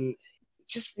on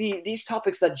just these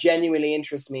topics that genuinely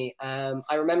interest me.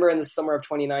 I remember in the summer of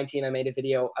 2019, I made a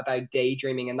video about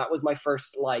daydreaming, and that was my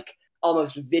first, like,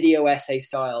 almost video essay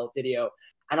style video.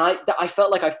 And I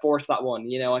felt like I forced that one,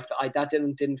 that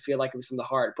didn't feel like it was from the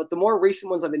heart. But the more recent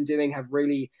ones I've been doing I've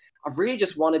really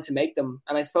just wanted to make them.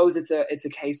 And I suppose it's a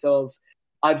case of,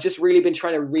 I've just really been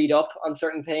trying to read up on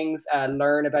certain things,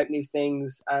 learn about new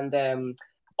things, and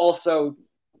also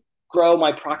grow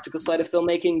my practical side of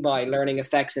filmmaking by learning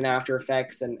effects in After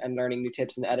Effects, and learning new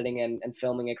tips in editing and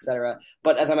filming, etc.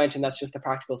 But as I mentioned, that's just the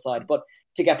practical side. But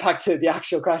to get back to the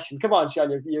actual question, come on,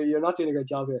 Sean, you're not doing a great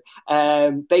job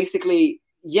here. Basically,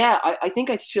 I think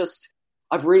it's just,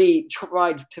 I've really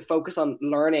tried to focus on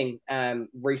learning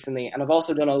recently, and I've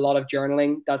also done a lot of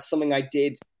journaling. That's something I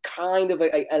did kind of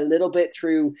a little bit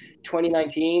through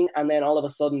 2019, and then all of a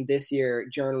sudden this year,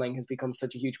 journaling has become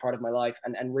such a huge part of my life,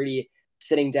 and really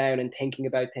sitting down and thinking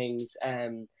about things.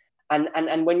 And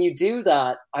when you do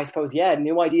that, I suppose,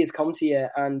 new ideas come to you.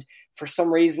 And for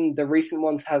some reason, the recent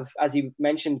ones have, as you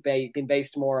mentioned, been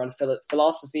based more on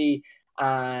philosophy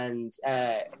and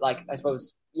like, I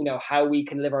suppose, how we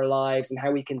can live our lives and how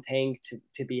we can think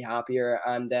to be happier.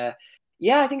 And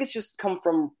I think it's just come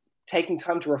from taking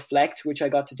time to reflect, which I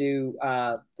got to do.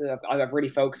 I've really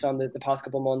focused on the past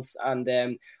couple of months,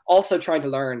 and also trying to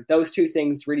learn. Those two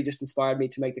things really just inspired me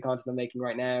to make the content I'm making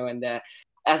right now. And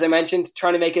as I mentioned,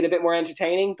 trying to make it a bit more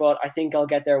entertaining, but I think I'll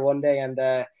get there one day. And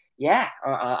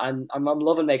I'm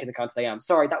loving making the content I am.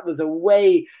 Sorry, that was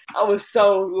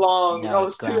so long. No, That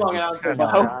it's was too long grand. an It's answer,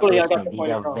 but no, hopefully I trust got me, the these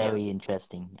point are across. very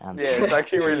interesting Yeah, answers. it's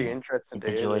actually Trust really me. interesting to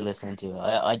The hear joy this. listening to it.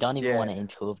 I don't even want Yeah. to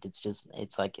interrupt.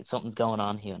 It's like something's going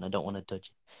on here and I don't want to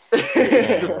touch it.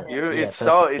 But It's so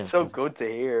perfect it's stuff. so good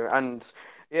to hear. And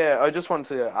yeah, I just want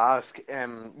to ask,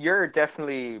 you're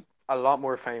definitely a lot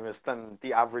more famous than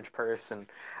the average person,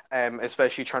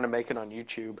 especially trying to make it on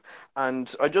YouTube.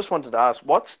 And I just wanted to ask,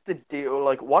 what's the deal?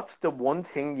 Like, what's the one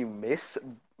thing you miss,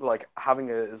 like having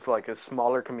a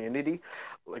smaller community?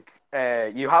 Like,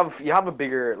 you have a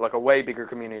bigger, like a way bigger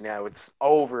community now. It's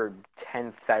over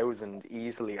 10,000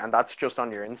 easily, and that's just on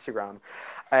your Instagram.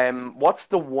 What's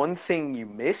the one thing you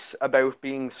miss about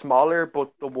being smaller,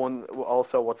 but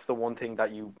what's the one thing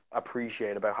that you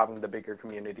appreciate about having the bigger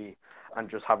community and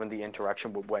just having the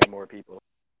interaction with way more people?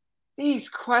 These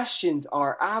questions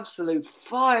are absolute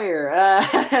fire.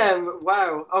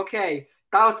 Wow. Okay,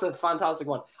 that's a fantastic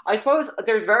one. I suppose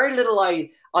there's very little I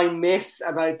miss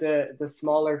about the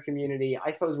smaller community. I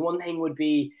suppose one thing would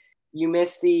be you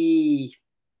miss the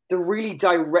really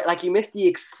direct, like you miss the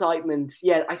excitement.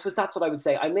 Yeah, I suppose that's what I would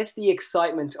say. I miss the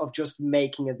excitement of just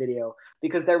making a video,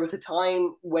 because there was a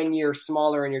time when you're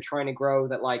smaller and you're trying to grow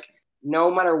that, like,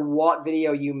 no matter what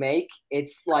video you make,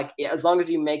 it's like, as long as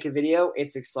you make a video,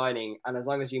 it's exciting. And as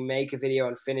long as you make a video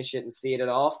and finish it and see it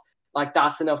off, like,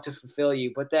 that's enough to fulfill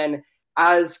you. But then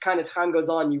as kind of time goes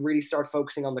on, you really start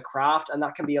focusing on the craft, and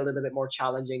that can be a little bit more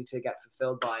challenging to get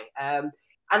fulfilled by. And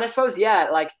I suppose, yeah,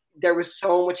 like, there was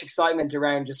so much excitement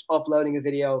around just uploading a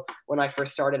video when I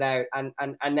first started out.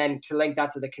 And then to link that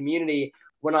to the community,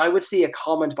 when I would see a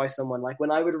comment by someone, like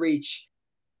when I would reach,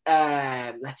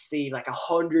 let's see, like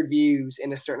 100 views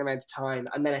in a certain amount of time,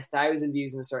 and then 1,000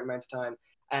 views in a certain amount of time.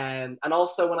 And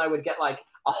also when I would get like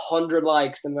 100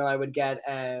 likes, and when I would get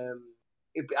a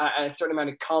certain amount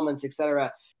of comments,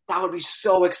 etc., that would be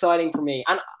so exciting for me.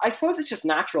 And I suppose it's just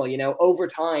natural, you know, over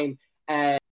time,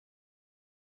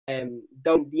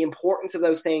 though the importance of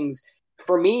those things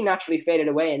for me naturally faded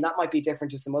away, and that might be different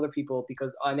to some other people,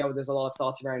 because I know there's a lot of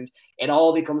thoughts around it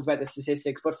all becomes about the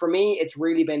statistics, but for me it's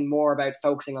really been more about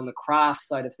focusing on the craft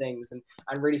side of things, and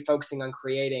really focusing on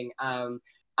creating. And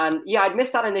yeah, I'd miss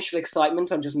that initial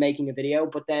excitement on just making a video,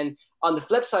 but then on the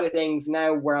flip side of things,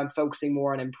 now where I'm focusing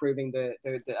more on improving the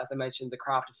as I mentioned, the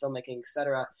craft of filmmaking,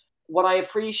 etc., what I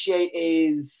appreciate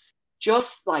is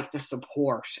just like the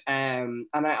support. And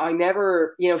I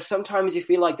never, you know, sometimes you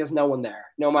feel like there's no one there,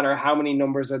 no matter how many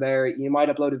numbers are there. You might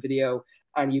upload a video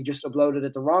and you've just uploaded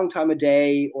at the wrong time of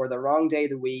day or the wrong day of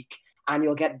the week, and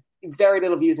you'll get very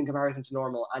little views in comparison to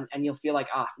normal. And you'll feel like,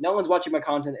 no one's watching my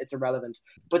content, it's irrelevant.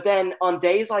 But then on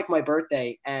days like my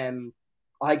birthday,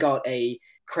 I got a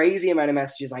crazy amount of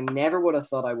messages I never would have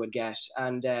thought I would get.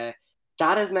 And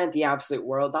that has meant the absolute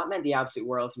world. That meant the absolute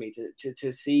world to me,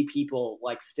 to see people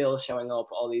like still showing up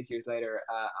all these years later.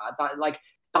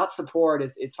 That support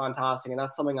is fantastic, and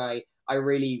that's something I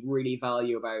really really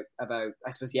value about I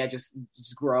suppose, yeah, just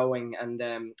growing. And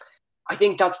I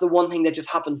think that's the one thing that just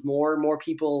happens more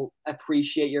people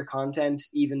appreciate your content,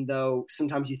 even though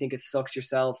sometimes you think it sucks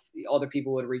yourself. Other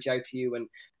people would reach out to you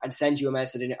and send you a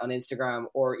message on Instagram,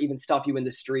 or even stop you in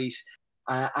the street.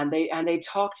 And they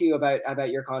talk to you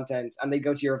about your content, and they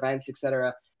go to your events,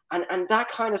 etc. And that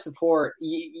kind of support,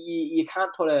 you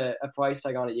can't put a price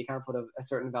tag on it. You can't put a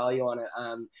certain value on it.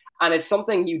 And it's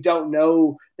something you don't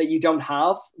know that you don't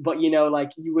have, but, you know,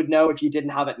 like, you would know if you didn't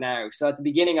have it now. So at the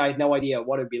beginning, I had no idea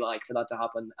what it'd be like for that to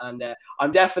happen. And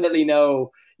I'm definitely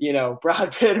no, you know,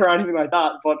 Brad Pitt or anything like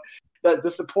that, but the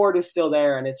support is still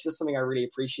there, and it's just something I really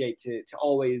appreciate, to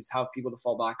always have people to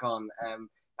fall back on.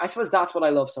 I suppose that's what I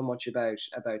love so much about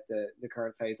the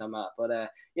current phase I'm at. But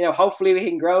you know, hopefully we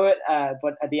can grow it.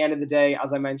 But at the end of the day,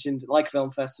 as I mentioned, like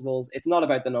film festivals, it's not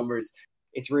about the numbers.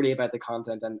 It's really about the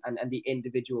content and the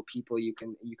individual people you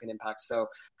can impact. So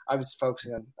I was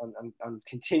focusing on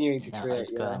continuing to create.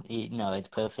 It's good. No, it's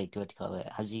perfect. What do you call it?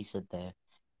 As you said there,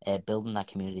 building that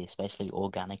community, especially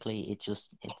organically,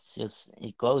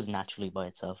 it grows naturally by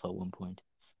itself at one point.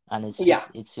 And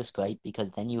it's just great,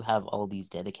 because then you have all these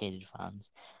dedicated fans,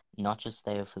 not just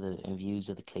there for the views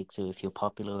or the clicks, or if you're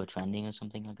popular or trending or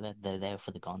something like that, they're there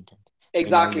for the content.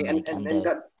 Exactly, and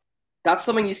that's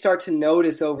something you start to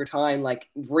notice over time. Like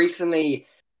recently,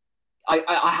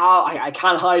 I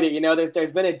can't hide it. You know,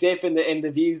 there's been a dip in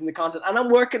the views and the content, and I'm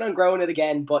working on growing it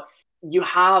again. But you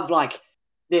have like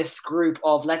this group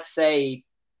of, let's say,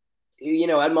 you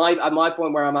know, at my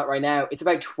point where I'm at right now, it's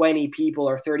about 20 people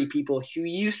or 30 people who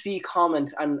you see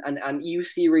comment and you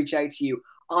see reach out to you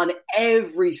on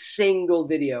every single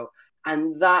video.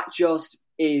 And that just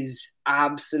is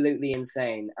absolutely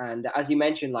insane. And as you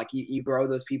mentioned, like, you grow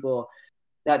those people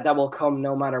that will come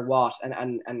no matter what.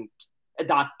 And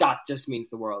that just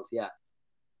means the world. Yeah.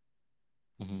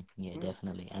 Yeah,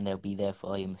 definitely. And they'll be there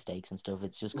for all your mistakes and stuff.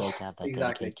 It's just great to have that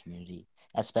Exactly. dedicated community,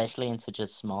 especially in such a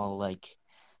small, like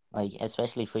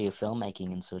especially for your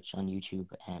filmmaking and such on YouTube.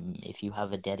 If you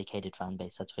have a dedicated fan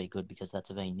base, that's very good, because that's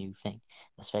a very new thing,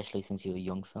 especially since you're a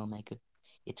young filmmaker.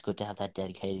 It's good to have that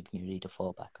dedicated community to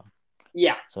fall back on.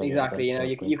 Yeah, So exactly. great You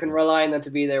know, stuff, you can rely on them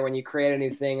to be there when you create a new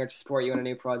thing or to support you on a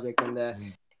new project,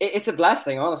 and it's a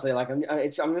blessing, honestly. Like,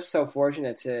 I'm just so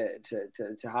fortunate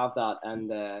to have that,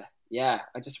 and yeah,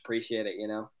 I just appreciate it. You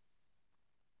know.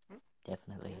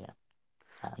 Definitely, yeah.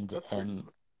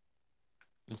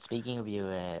 And speaking of you,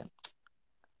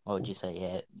 what would you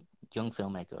say? Young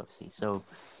filmmaker, obviously. So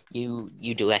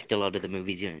you direct a lot of the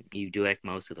movies. You direct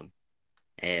most of them.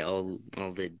 All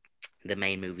the the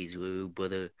main movies were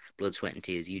Blood, Sweat and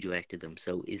Tears. You directed them.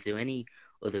 So is there any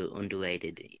other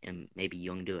underrated and maybe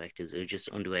young directors or just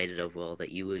underrated overall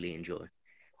that you really enjoy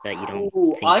that you don't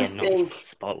Oh, think I get enough think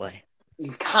spotlight?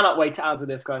 cannot wait to answer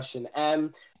this question.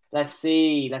 Let's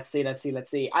see.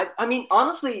 I mean,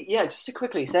 honestly, yeah. Just to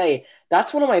quickly say,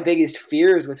 that's one of my biggest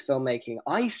fears with filmmaking.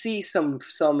 I see some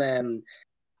short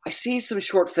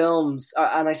films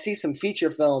and I see some feature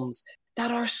films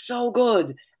that are so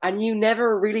good, and you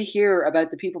never really hear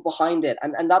about the people behind it,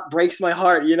 and that breaks my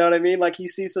heart. You know what I mean? Like you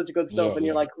see such good stuff, Yeah, and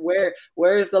you're yeah. like,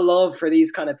 where's the love for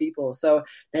these kind of people? So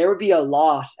there would be a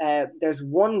lot. There's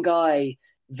one guy.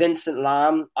 Vincent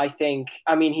Lam, I think.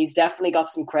 I mean, he's definitely got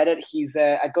some credit. He's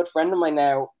a good friend of mine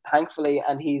now, thankfully,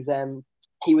 and he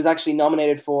was actually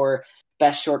nominated for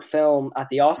best short film at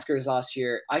the Oscars last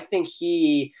year. I think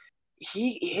he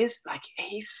is like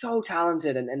he's so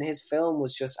talented, and his film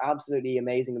was just absolutely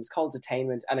amazing. It was called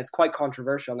Detainment, and it's quite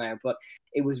controversial now, but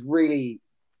it was really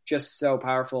just so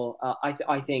powerful.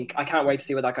 I think I can't wait to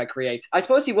see what that guy creates. I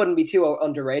suppose he wouldn't be too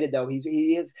underrated though.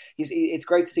 It's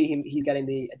great to see him. He's getting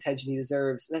the attention he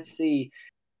deserves. Let's see.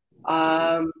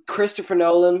 Christopher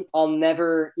Nolan. I'll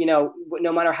never, no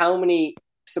matter how many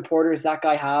supporters that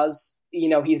guy has,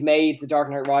 he's made The Dark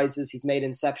Knight Rises, he's made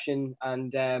Inception,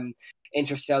 and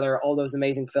Interstellar, all those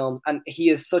amazing films, and he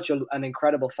is such an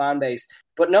incredible fan base.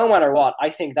 But no matter what, I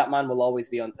think that man will always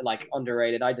be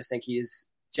underrated. I just think he is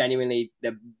genuinely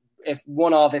if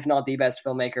not the best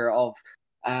filmmaker of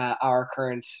our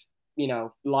current,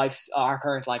 our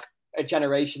current a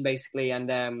generation basically. And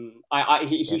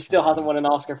he still Definitely. hasn't won an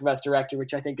Oscar for best director,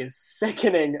 which I think is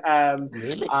sickening.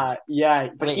 Really? Yeah,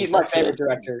 but Wait, he's is my that true? favorite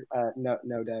director,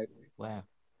 no doubt. Wow.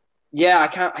 Yeah, I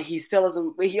can't. He still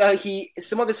hasn't. He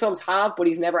some of his films have, but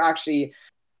he's never actually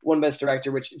won Best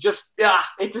Director, which just it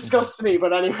Mhm. disgusts me.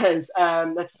 But anyways,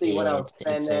 let's see what Yeah, else. it's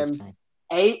And very strange.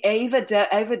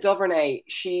 Ava DuVernay,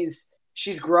 she's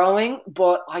growing,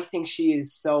 but I think she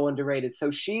is so underrated. So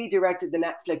she directed the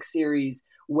Netflix series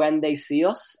When They See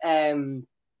Us,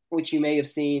 which you may have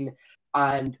seen,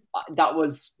 and that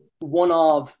was one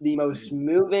of the most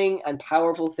moving and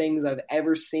powerful things I've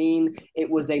ever seen. It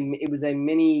was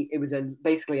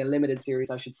basically a limited series,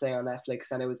 I should say, on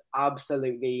Netflix, and it was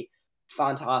absolutely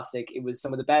fantastic. It was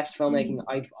some of the best filmmaking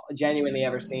I've genuinely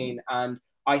ever seen, and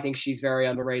I think she's very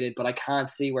underrated, but I can't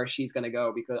see where she's going to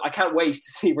go because I can't wait to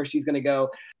see where she's going to go.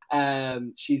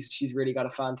 She's really got a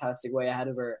fantastic way ahead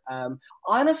of her.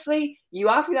 Honestly, you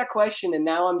asked me that question, and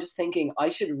now I'm just thinking I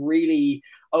should really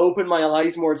open my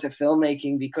eyes more to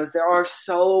filmmaking because there are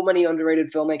so many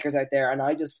underrated filmmakers out there, and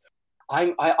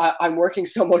I'm working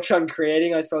so much on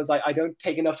creating. I suppose I don't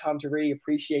take enough time to really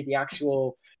appreciate the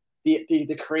actual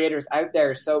the creators out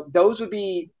there. So those would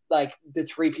be like the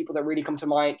three people that really come to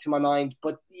my mind.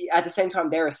 But at the same time,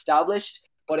 they're established.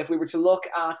 But if we were to look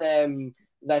at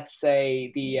let's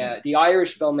say the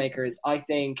Irish filmmakers, I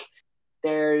think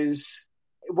there's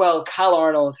Cal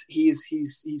Arnold.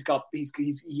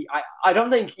 I don't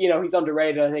think he's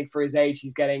underrated. I think for his age,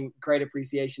 he's getting great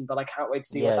appreciation. But I can't wait to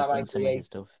see Yeah, what I've that seen man some of his creates.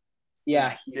 stuff. Yeah,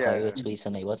 Sorry, he's Yeah, with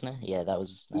recently, wasn't it? Yeah, that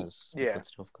was yeah. good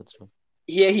stuff. Good stuff.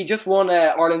 yeah, he just won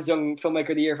Ireland's Young Filmmaker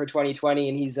of the Year for 2020,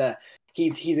 and he's a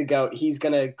goat. He's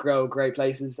gonna grow great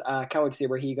places. Can't wait to see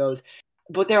where he goes.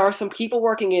 But there are some people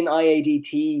working in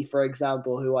IADT, for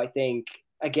example, who I think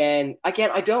again, I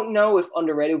don't know if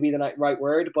underrated would be the right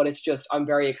word, but it's just I'm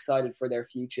very excited for their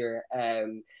future.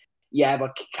 Yeah,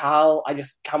 but Cal, I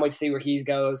just can't wait to see where he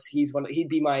goes. He'd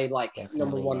be my number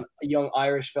Definitely, yeah. one young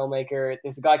Irish filmmaker.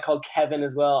 There's a guy called Kevin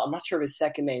as well. I'm not sure of his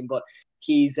second name, but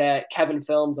he's Kevin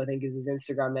Films, I think is his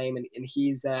Instagram name, and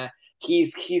he's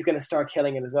going to start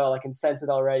killing it as well. I can sense it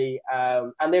already.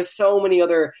 And there's so many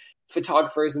other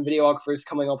photographers and videographers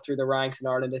coming up through the ranks in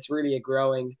Ireland. It's really a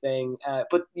growing thing.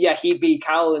 But yeah, he'd be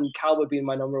Cal, and Cal would be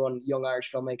my number one young Irish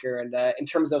filmmaker. And in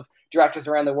terms of directors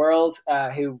around the world,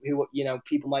 who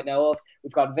people might know of,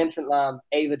 we've got Vincent Lam,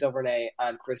 Ava DuVernay,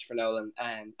 and Christopher Nolan.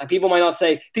 And people might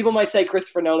say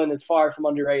Christopher Nolan is far from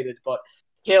underrated, but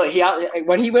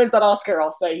when he wins that Oscar,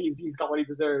 I'll say he's got what he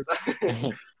deserves.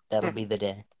 That'll be the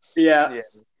day. Yeah. Yeah.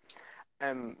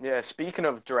 Yeah, speaking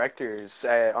of directors,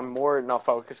 I'm more not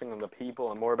focusing on the people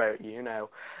and more about you now.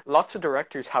 Lots of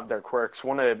directors have their quirks.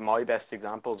 One of my best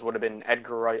examples would have been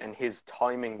Edgar Wright and his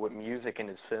timing with music in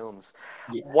his films.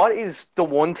 Yeah. What is the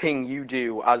one thing you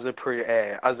do as a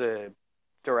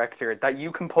director that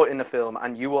you can put in a film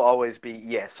and you will always be,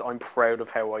 yes, I'm proud of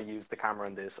how I used the camera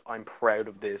in this. I'm proud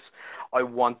of this. I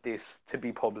want this to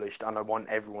be published and I want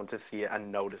everyone to see it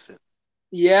and notice it.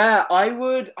 Yeah, I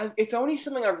would. It's only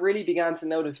something I've really began to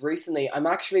notice recently. I'm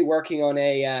actually working on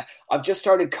I've just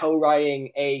started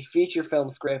co-writing a feature film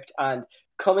script, and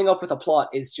coming up with a plot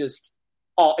is just.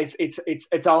 Oh,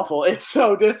 it's awful. It's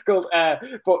so difficult.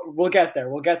 But we'll get there.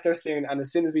 We'll get there soon. And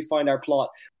as soon as we find our plot,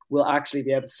 we'll actually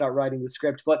be able to start writing the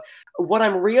script. But what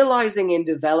I'm realizing in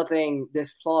developing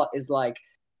this plot is like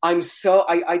I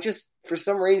just for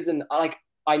some reason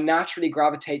I naturally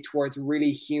gravitate towards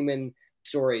really human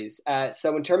stories.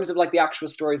 So in terms of like the actual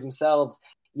stories themselves,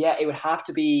 yeah, it would have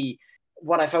to be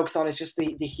what I focus on is just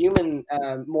the human,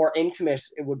 more intimate.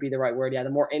 It would be the right word. Yeah, the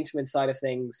more intimate side of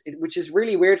things, which is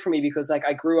really weird for me because like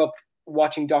I grew up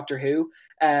watching Doctor Who,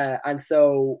 and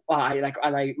so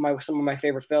some of my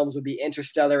favorite films would be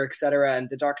Interstellar, etc., and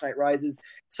The Dark Knight Rises.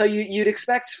 So you'd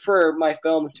expect for my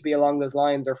films to be along those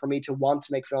lines, or for me to want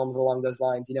to make films along those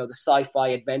lines. You know, the sci-fi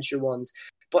adventure ones.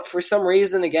 But for some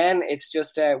reason, again, it's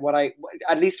just at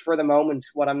least for the moment,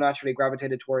 what I'm naturally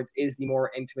gravitated towards is the more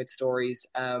intimate stories.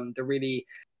 The really,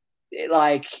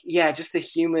 just the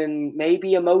human,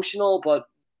 maybe emotional, but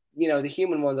the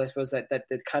human ones, I suppose that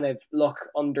kind of look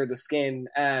under the skin.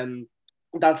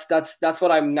 That's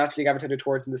what I'm naturally gravitated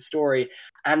towards in the story,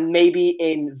 and maybe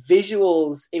in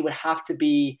visuals, it would have to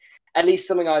be at least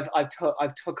something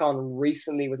I've took on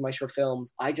recently with my short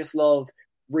films. I just love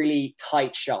really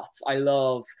tight shots. I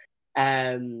love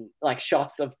like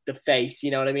shots of the face.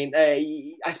 You know what I mean?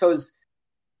 I suppose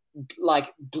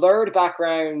like blurred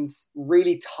backgrounds,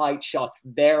 really tight shots.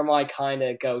 They're my kind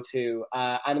of go-to.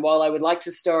 And while I would like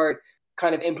to start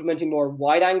kind of implementing more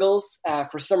wide angles,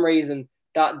 for some reason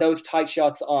that those tight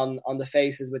shots on the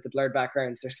faces with the blurred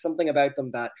backgrounds, there's something about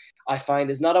them that I find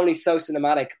is not only so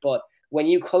cinematic, but when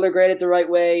you color grade it the right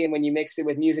way and when you mix it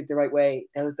with music the right way,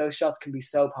 those shots can be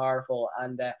so powerful.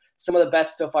 And some of the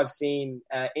best stuff I've seen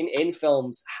in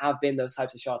films have been those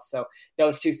types of shots. So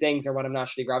those two things are what I'm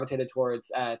naturally gravitated towards,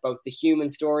 both the human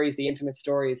stories, the intimate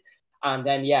stories, and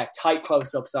then, yeah, tight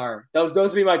close-ups are. Those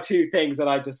would be my two things that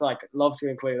I just like love to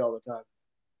include all the time.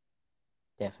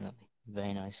 Definitely.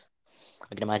 Very nice.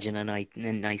 I can imagine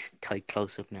a nice tight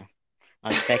close-up now.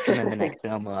 I'm expecting in the next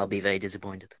film, or I'll be very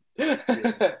disappointed.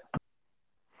 Yeah.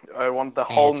 I want the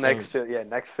whole So,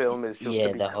 next film is just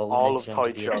to be the whole all next of film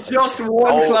to tight be a shots. tight Just shot.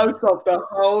 one close up, the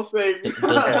whole thing. Does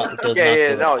Yeah, not yeah,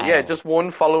 cover no, at yeah, all. just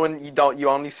one following. You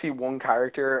only see one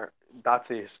character.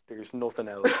 That's it. There's nothing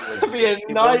else. Like, It'd be a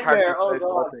see one character nightmare. Oh says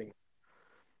god. nothing.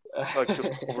 Like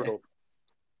just covered up.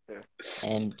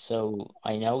 Yeah. So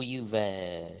I know you've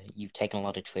taken a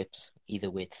lot of trips, either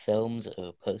with films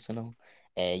or personal.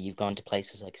 You've gone to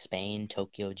places like Spain,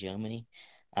 Tokyo, Germany,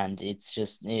 and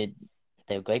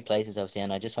they're great places, obviously.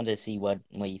 And I just wanted to see what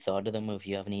you thought of them, or if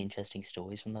you have any interesting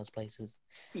stories from those places.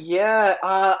 Yeah,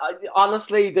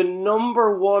 honestly, the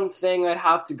number one thing I'd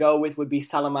have to go with would be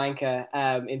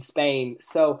Salamanca, in Spain.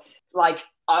 So, like,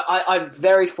 I'm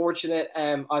very fortunate.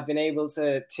 I've been able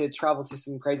to travel to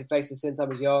some crazy places since I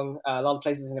was young. A lot of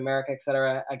places in America,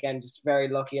 etc. Again, just very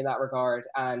lucky in that regard.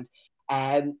 And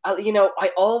I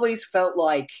always felt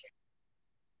like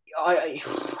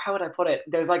how would I put it?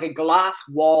 There's like a glass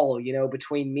wall,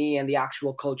 between me and the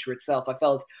actual culture itself. I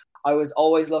felt I was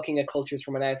always looking at cultures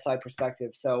from an outside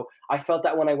perspective. So I felt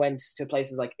that when I went to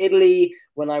places like Italy,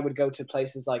 when I would go to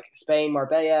places like Spain,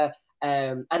 Marbella,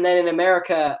 and then in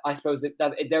America, I suppose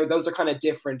those are kind of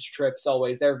different trips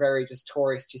always. They're very just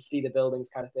tourist, you see the buildings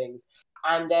kind of things.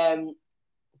 And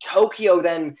Tokyo,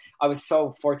 then I was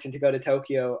so fortunate to go to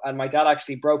Tokyo, and my dad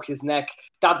actually broke his neck.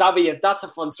 That's a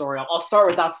fun story. I'll start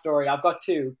with that story. I've got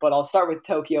two, but I'll start with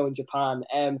Tokyo in Japan.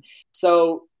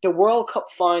 So the World Cup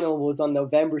final was on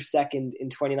November 2nd in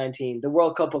 2019. The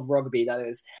World Cup of rugby, that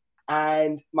is.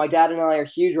 And my dad and I are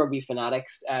huge rugby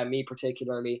fanatics, me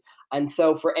particularly. And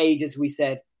so for ages we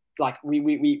said, like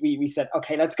we said,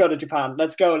 okay, let's go to Japan.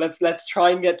 Let's go. Let's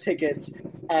try and get tickets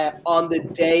on the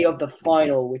day of the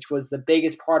final, which was the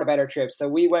biggest part about our trip. So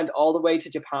we went all the way to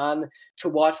Japan to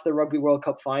watch the Rugby World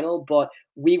Cup final, but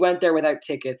we went there without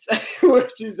tickets,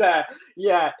 which is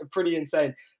pretty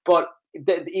insane. But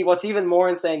what's even more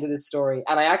insane to this story,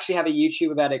 and I actually have a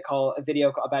video about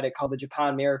it called The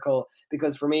Japan Miracle,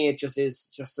 because for me it just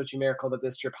is just such a miracle that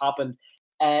this trip happened.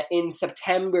 In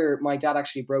September, my dad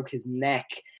actually broke his neck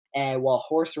while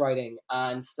horse riding,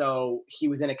 and so he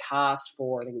was in a cast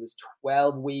for, I think it was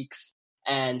 12 weeks,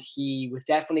 and he was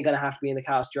definitely going to have to be in the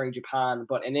cast during Japan.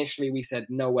 But initially we said,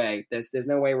 no way, there's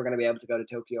no way we're going to be able to go to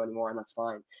Tokyo anymore, and that's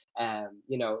fine.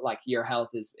 Like, your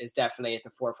health is definitely at the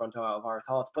forefront of our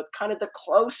thoughts. But kind of the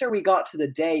closer we got to the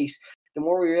date, the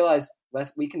more we realized,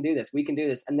 we can do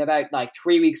this. And about like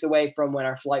 3 weeks away from when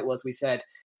our flight was, we said,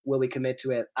 will we commit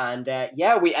to it? And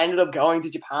yeah, we ended up going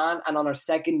to Japan, and on our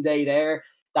second day there,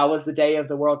 that was the day of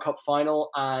the World Cup final,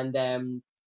 and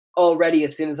already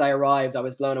as soon as I arrived, I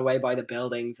was blown away by the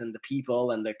buildings and the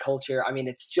people and the culture. I mean,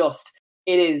 it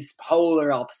is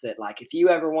polar opposite. Like, if you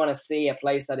ever want to see a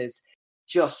place that is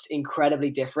just incredibly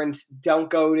different, don't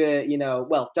go to,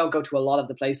 don't go to a lot of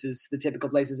the typical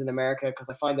places in America, because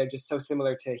I find they're just so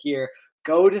similar to here.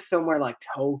 Go to somewhere like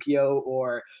Tokyo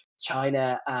or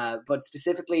China, but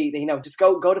specifically, just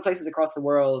go to places across the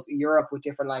world, Europe with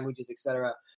different languages,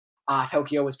 etc.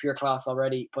 Tokyo was pure class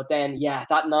already. But then, yeah,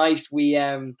 that night we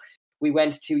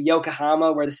went to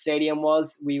Yokohama, where the stadium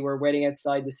was. We were waiting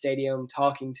outside the stadium,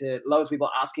 talking to loads of people,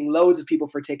 asking loads of people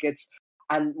for tickets,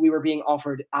 and we were being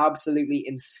offered absolutely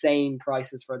insane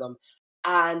prices for them.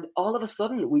 And all of a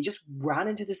sudden, we just ran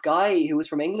into this guy who was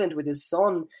from England with his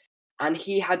son, and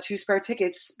he had 2 spare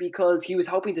tickets because he was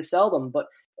hoping to sell them. But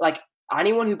like,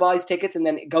 anyone who buys tickets and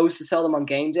then goes to sell them on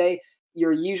game day,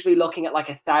 you're usually looking at like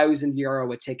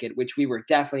 €1,000 a ticket, which we were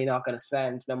definitely not going to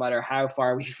spend, no matter how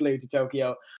far we flew to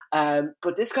Tokyo.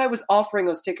 But this guy was offering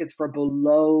us tickets for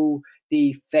below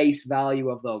the face value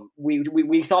of them.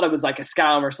 We thought it was like a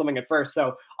scam or something at first.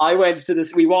 So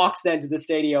we walked then to the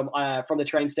stadium from the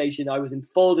train station. I was in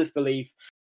full disbelief.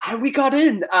 And we got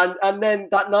in, and then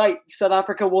that night, South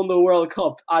Africa won the World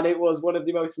Cup, and it was one of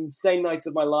the most insane nights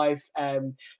of my life.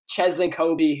 Cheslin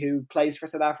Kobe, who plays for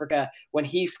South Africa, when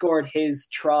he scored his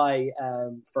try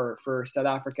for South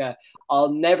Africa,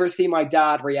 I'll never see my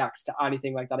dad react to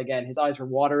anything like that again. His eyes were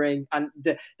watering, and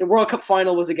the World Cup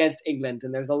final was against England,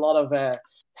 and there's a lot of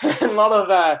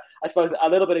I suppose, a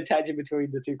little bit of tension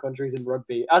between the two countries in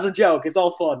rugby. As a joke, it's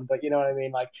all fun, but you know what I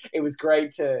mean? Like, it was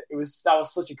great that was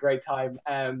such a great time.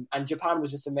 And Japan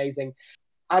was just amazing.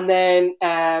 And then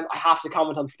I have to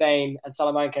comment on Spain and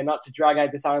Salamanca, not to drag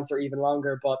out this answer even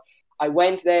longer, but I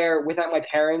went there without my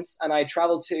parents, and I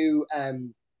traveled to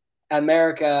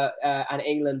America and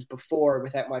England before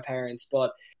without my parents,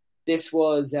 but this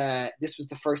was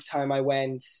the first time I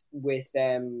went with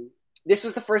this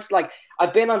was the first, like,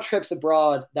 I've been on trips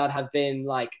abroad that have been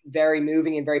like very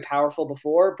moving and very powerful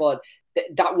before, but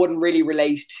that wouldn't really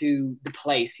relate to the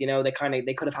place,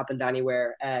 they could have happened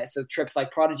anywhere. So trips like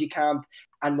Prodigy Camp,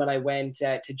 and when I went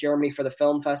to Germany for the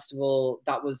film festival,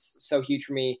 that was so huge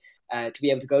for me to be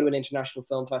able to go to an international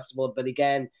film festival. But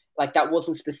again, like, that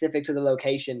wasn't specific to the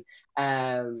location.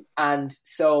 And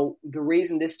so the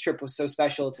reason this trip was so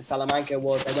special to Salamanca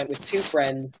was I went with 2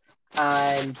 friends,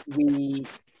 and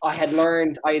I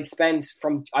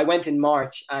went in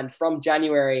March, and from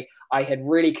January, I had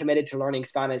really committed to learning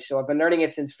Spanish. So I've been learning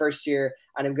it since first year,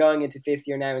 and I'm going into 5th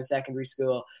year now in secondary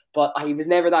school. But I was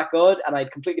never that good, and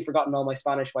I'd completely forgotten all my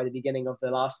Spanish by the beginning of the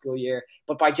last school year.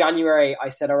 But by January, I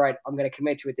said, all right, I'm going to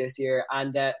commit to it this year.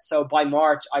 And so by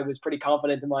March, I was pretty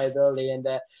confident in my ability, and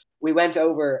we went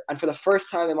over, and for the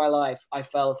first time in my life, I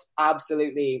felt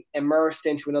absolutely immersed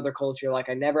into another culture like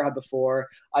I never had before.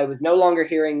 I was no longer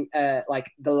hearing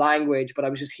like the language, but I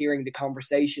was just hearing the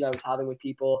conversation I was having with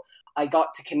people. I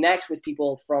got to connect with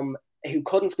people who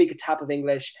couldn't speak a tap of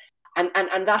English, and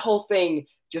that whole thing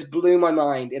just blew my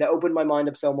mind. It opened my mind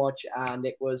up so much, and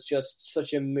it was just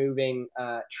such a moving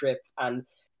trip. And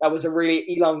that was a really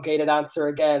elongated answer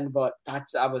again, but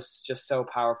that was just so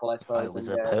powerful, I suppose. It was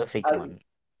a perfect one.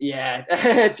 Yeah,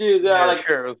 Jeez,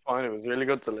 sure, it was fine. It was really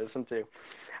good to listen to.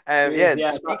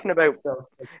 Speaking about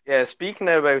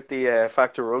the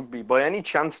Factor Rugby, by any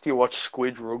chance do you watch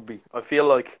Squid Rugby? I feel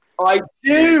like I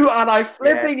do, and I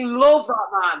flipping love that,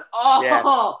 man. Oh, yeah.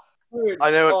 Dude. I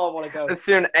know. Oh, I want to go. As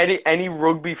soon any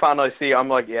rugby fan I see, I'm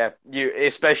like, yeah,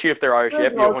 especially if they're Irish, you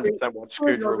 100% watch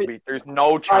Squid Rugby. There's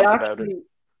no chance about it.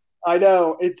 I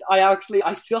know.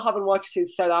 I still haven't watched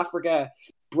his South Africa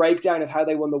breakdown of how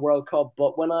they won the World Cup,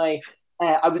 but when I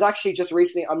was actually just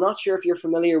recently, I'm not sure if you're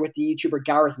familiar with the YouTuber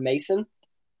Gareth Mason.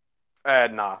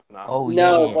 No. Oh,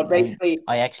 no, yeah. But basically,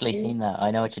 I actually seen that. I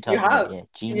know what you're talking about. Yeah,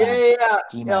 G-Man.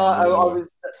 G-Man.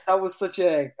 That was such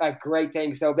a great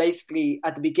thing. So basically,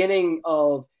 at the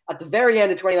very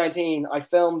end of 2019, I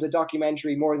filmed a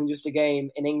documentary, More Than Just a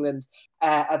Game, in England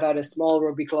about a small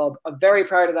rugby club. I'm very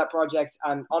proud of that project,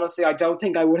 and honestly, I don't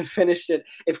think I would have finished it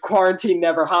if quarantine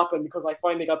never happened, because I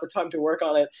finally got the time to work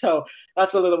on it. So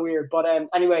that's a little weird. But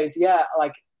anyways, yeah,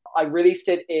 like, I released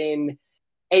it in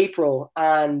April,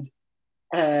 and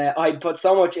I put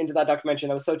so much into that documentary,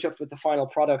 and I was so chuffed with the final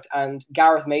product. And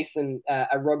Gareth Mason,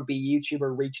 a rugby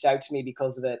YouTuber, reached out to me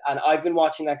because of it. And I've been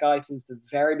watching that guy since the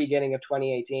very beginning of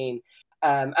 2018.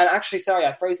 And actually, sorry,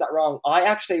 I phrased that wrong. I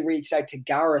actually reached out to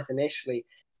Gareth initially,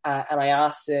 and I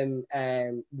asked him,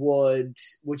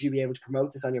 would you be able to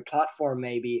promote this on your platform,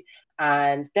 maybe?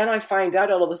 And then I find out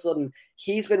all of a sudden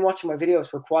he's been watching my videos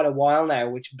for quite a while now,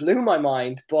 which blew my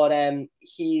mind. But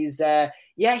he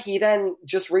then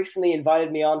just recently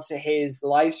invited me onto his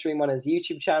live stream on his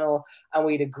YouTube channel, and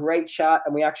we had a great chat.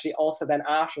 And we actually also then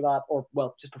after that, or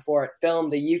well, just before it,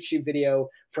 filmed a YouTube video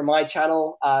for my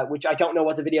channel, which I don't know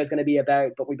what the video is going to be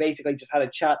about, but we basically just had a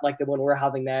chat like the one we're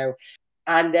having now.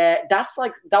 And that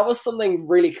was something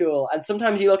really cool. And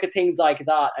sometimes you look at things like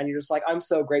that and you're just like, I'm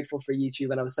so grateful for YouTube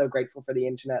and I'm so grateful for the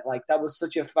internet. Like, that was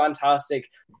such a fantastic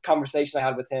conversation I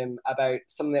had with him about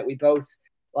something that we both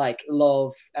like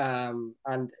love.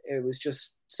 And it was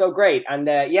just so great. And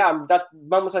that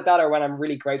moments like that are when I'm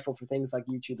really grateful for things like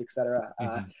YouTube, etc.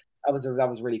 That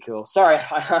was really cool. Sorry,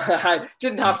 I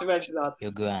didn't have to mention that. You're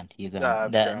grand.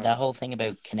 That whole thing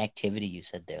about connectivity you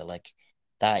said there, like,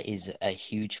 that is a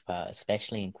huge part,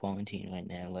 especially in quarantine right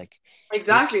now. Like,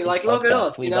 exactly, this like, look at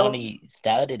us. We've only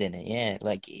started in it, yeah.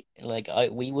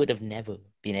 We would have never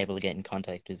been able to get in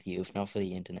contact with you if not for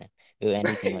the internet or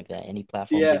anything like that, any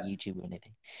platforms like YouTube or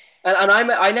anything. And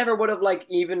I never would have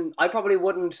I probably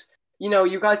wouldn't.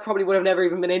 You guys probably would have never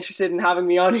even been interested in having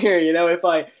me on here.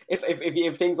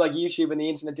 If things like YouTube and the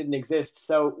internet didn't exist.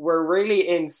 So we're really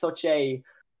in such a.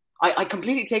 I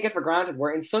completely take it for granted.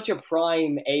 We're in such a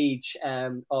prime age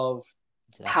of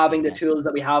having the tools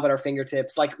that we have at our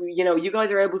fingertips. Like, you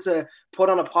guys are able to put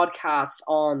on a podcast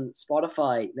on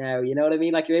Spotify now. You know what I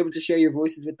mean? Like, you're able to share your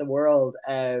voices with the world.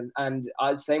 And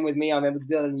same with me. I'm able to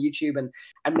do it on YouTube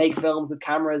and make films with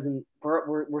cameras. And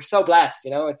we're so blessed.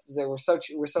 We're so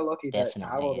lucky to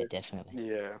have all this. Definitely.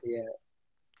 Yeah.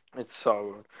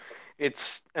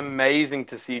 It's amazing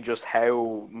to see just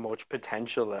how much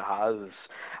potential it has,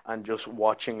 and just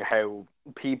watching how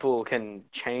people can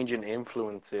change and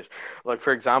influence it. Like,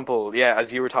 for example,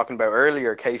 as you were talking about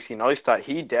earlier, Casey Neistat,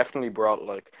 he definitely brought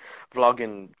like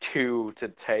vlogging to the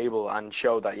table and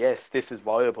showed that, yes, this is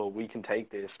viable. We can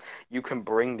take this. You can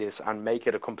bring this and make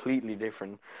it a completely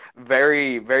different,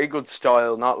 very, very good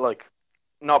style.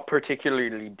 Not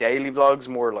particularly daily vlogs,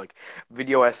 more like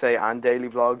video essay and daily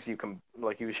vlogs. You can,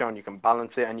 like he was showing, you can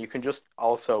balance it, and you can just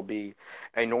also be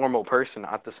a normal person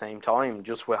at the same time,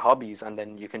 just with hobbies, and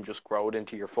then you can just grow it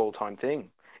into your full-time thing.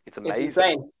 It's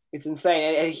amazing. It's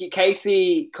insane.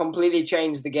 Casey completely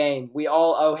changed the game. We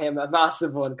all owe him a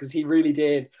massive one, because he really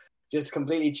did just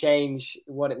completely change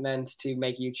what it meant to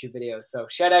make YouTube videos. So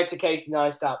shout out to Casey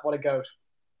Neistat. What a goat.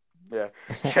 Yeah,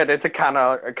 shout out to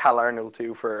Cal Arnold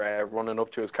too for running up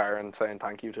to his car and saying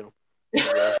thank you to him.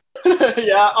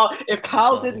 If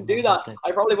Cal didn't do that,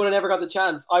 I probably would have never got the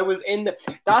chance.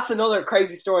 That's another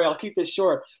crazy story. I'll keep this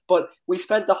short, but we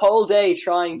spent the whole day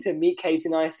trying to meet Casey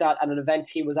Neistat at an event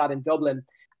he was at in Dublin,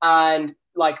 and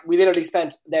we literally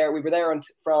we were there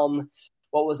from,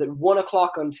 what was it, 1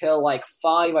 o'clock until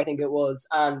 5, I think it was.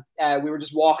 And we were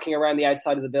just walking around the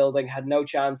outside of the building, had no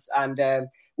chance. And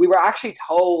we were actually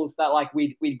told that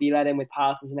we'd be let in with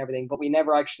passes and everything, but we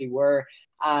never actually were.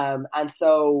 And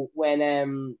so when,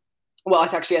 I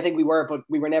think we were, but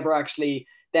we were never actually.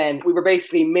 Then we were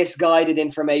basically misguided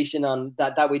information on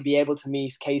that we'd be able to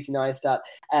meet Casey Neistat,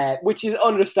 which is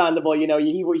understandable. It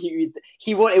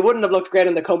wouldn't have looked great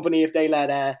in the company if they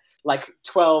let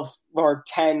 12 or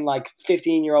 10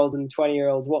 15-year-olds and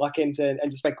 20-year-olds walk into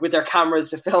and just with their cameras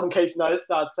to film Casey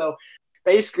Neistat. So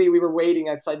basically, we were waiting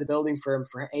outside the building for him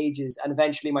for ages, and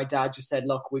eventually my dad just said,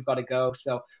 "Look, we've got to go."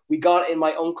 So we got in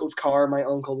my uncle's car. My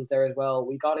uncle was there as well.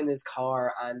 We got in his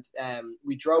car and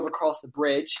we drove across the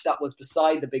bridge that was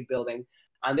beside the big building,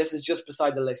 and this is just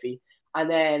beside the Liffey. And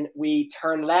then we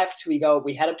turn left. We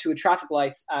head up to a traffic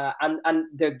light, and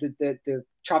the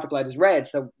traffic light is red.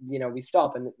 So we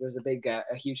stop, and there's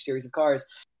a huge series of cars.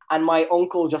 And my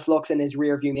uncle just looks in his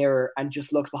rearview mirror and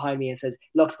just looks behind me and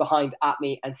looks behind at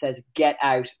me and says, "Get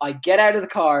out." I get out of the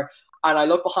car and I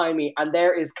look behind me, and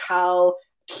there is Cal,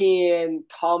 Cian,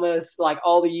 Thomas,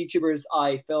 all the YouTubers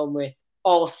I film with,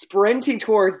 all sprinting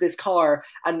towards this car.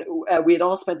 And we had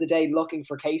all spent the day looking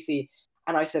for Casey.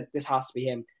 And I said, this has to be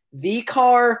him. The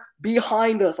car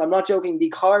behind us, I'm not joking, the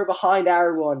car behind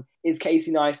our one is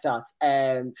Casey Neistat's.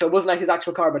 So it wasn't his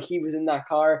actual car, but he was in that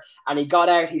car, and he got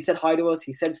out, he said hi to us,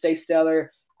 he said stay stellar,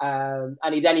 and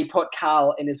he put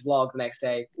Cal in his vlog the next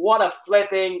day. What a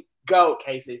flipping goat,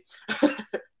 Casey.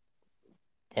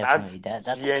 Definitely,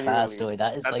 that's a class story.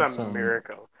 That's a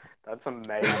miracle. That's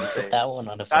amazing. That one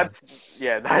on the phone.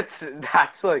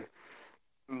 That's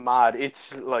mad.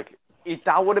 It's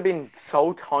that would have been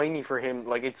so tiny for him.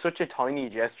 It's such a tiny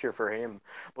gesture for him.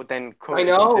 But then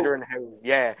considering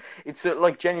how, it's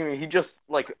genuinely, he just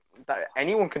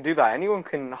anyone can do that. Anyone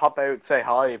can hop out, say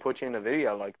hi, put you in a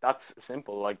video. Like that's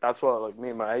simple. Like that's what like me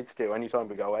and my mates do anytime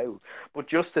we go out. But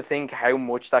just to think how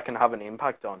much that can have an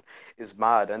impact on is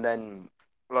mad. And then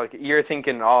like you're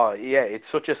thinking, oh yeah, it's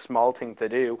such a small thing to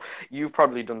do. You've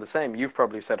probably done the same. You've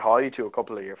probably said hi to a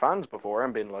couple of your fans before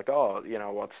and been like, oh,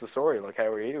 what's the story? Like, how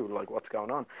are you? Like, what's going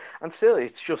on? And still,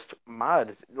 it's just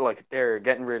mad. Like they're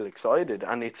getting really excited,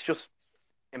 and it's just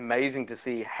amazing to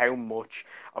see how much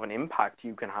of an impact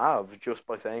you can have just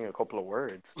by saying a couple of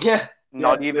words. Yeah,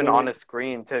 Not even on literally. a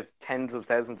screen to tens of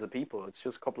thousands of people. It's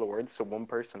just a couple of words to one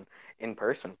person in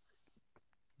person.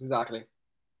 Exactly.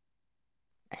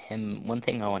 One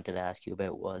thing I wanted to ask you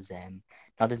about was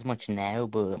not as much now,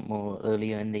 but more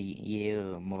earlier in the year,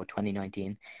 or more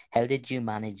 2019. How did you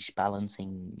manage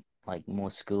balancing like more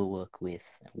schoolwork with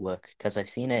work? Because I've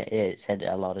seen it said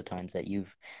a lot of times that you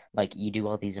do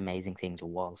all these amazing things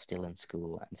while still in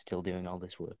school and still doing all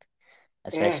this work, Yeah,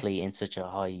 especially in such a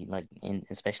high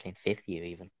especially in fifth year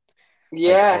even. Like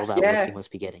yeah, all that work yeah. you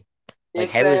must be getting. Like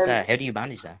It's how is that? How do you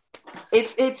manage that?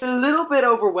 it's a little bit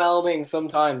overwhelming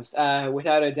sometimes,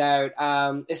 without a doubt.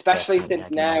 Especially Definitely, I since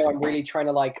can now imagine. I'm really trying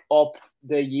to like up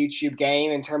the YouTube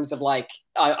game in terms of like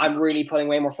I'm really putting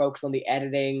way more focus on the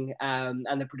editing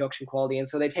and the production quality, and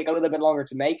so they take a little bit longer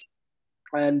to make.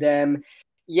 And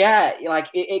yeah, like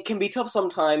it can be tough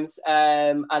sometimes,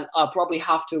 and I'll probably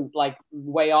have to like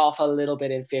weigh off a little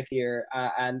bit in fifth year,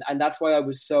 and that's why I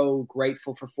was so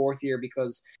grateful for fourth year,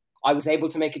 because I was able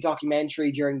to make a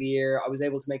documentary during the year. I was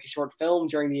able to make a short film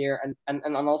during the year,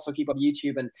 and also keep up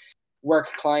YouTube and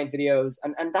work client videos,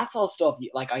 and that's all stuff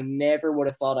like I never would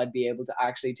have thought I'd be able to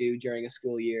actually do during a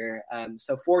school year.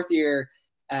 So fourth year,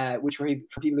 which for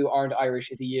people who aren't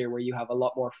Irish is a year where you have a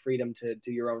lot more freedom to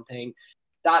do your own thing.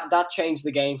 That changed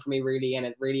the game for me really, and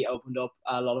it really opened up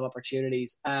a lot of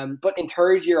opportunities. But in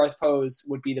third year, I suppose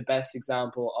would be the best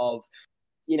example of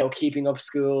keeping up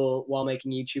school while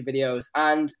making YouTube videos.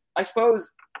 And I suppose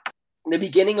the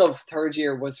beginning of third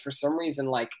year was for some reason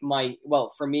like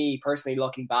for me personally,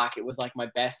 looking back, it was like my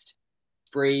best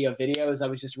spree of videos. I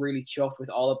was just really chuffed with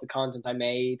all of the content I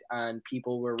made, and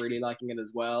people were really liking it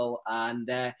as well. And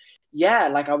yeah,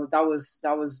 like that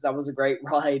was a great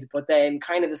ride. But then,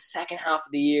 kind of the second half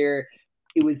of the year,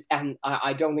 it was, and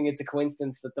I don't think it's a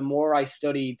coincidence that the more I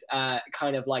studied,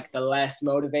 kind of like the less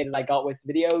motivated I got with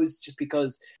videos, just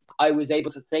because I was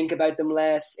able to think about them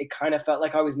less. It kind of felt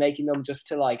like I was making them just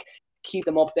to like keep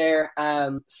them up there.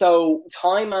 So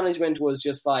time management was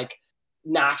just like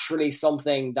naturally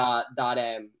something that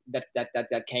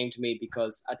came to me,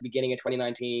 because at the beginning of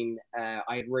 2019,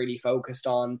 I had really focused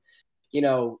on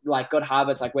like good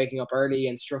habits, like waking up early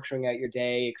and structuring out your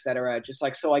day, etc. Just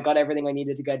like, so I got everything I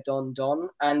needed to get done.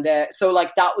 And so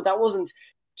like that wasn't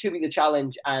too big the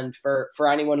challenge. And for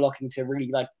anyone looking to really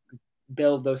like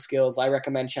build those skills, I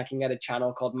recommend checking out a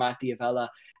channel called Matt Diavella.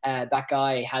 That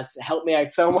guy has helped me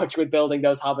out so much with building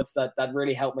those habits that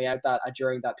really helped me out that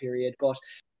during that period. But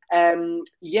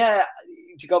yeah,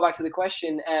 to go back to the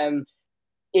question,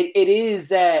 it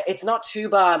is it's not too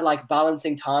bad like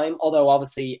balancing time, although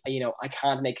obviously I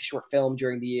can't make a short film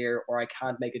during the year, or I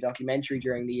can't make a documentary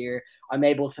during the year. I'm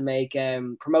able to make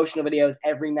promotional videos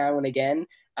every now and again,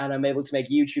 and I'm able to make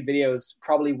YouTube videos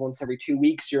probably once every 2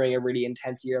 weeks during a really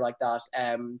intense year like that.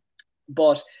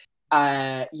 But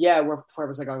yeah, where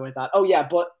was I going with that? Oh yeah,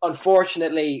 but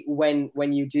unfortunately, when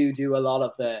you do a lot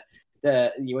of the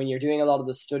when you're doing a lot of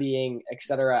the studying,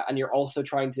 etc., and you're also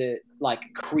trying to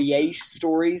like create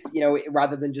stories,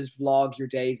 rather than just vlog your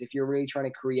days. If you're really trying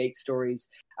to create stories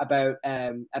about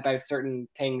certain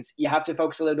things, you have to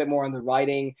focus a little bit more on the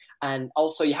writing, and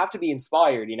also you have to be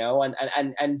inspired,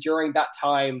 and during that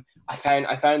time, I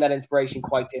found that inspiration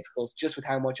quite difficult, just with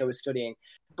how much I was studying.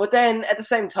 But then at the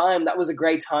same time, that was a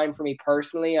great time for me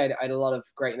personally. I had a lot of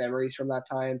great memories from that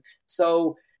time.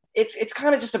 So it's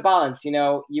kind of just a balance,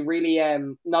 You really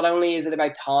not only is it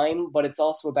about time, but it's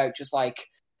also about just like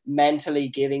mentally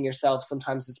giving yourself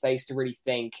sometimes the space to really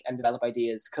think and develop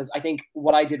ideas. Because I think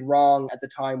what I did wrong at the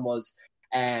time was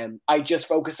I just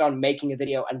focused on making a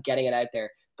video and getting it out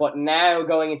there. But now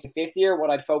going into fifth year, what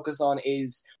I'd focus on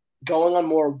is going on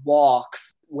more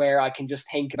walks where I can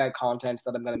just think about content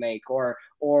that I'm going to make,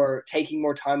 or taking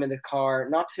more time in the car,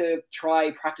 not to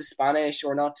try practice Spanish,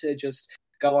 or not to just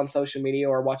go on social media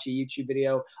or watch a YouTube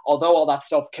video, although all that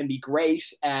stuff can be great.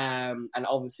 And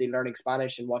obviously learning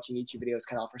Spanish and watching YouTube videos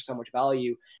can offer so much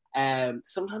value.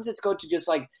 Sometimes it's good to just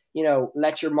like,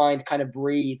 let your mind kind of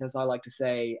breathe, as I like to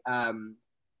say. And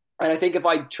I think if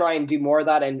I try and do more of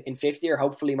that in fifth year,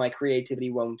 hopefully my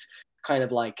creativity won't kind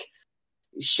of like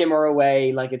shimmer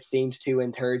away like it seemed to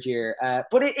in third year.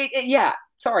 But yeah,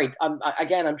 sorry,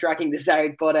 I'm dragging this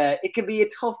out, but it can be a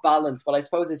tough balance. But I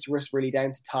suppose it's just really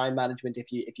down to time management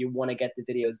if you want to get the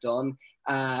videos done.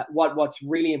 What's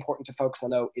really important to focus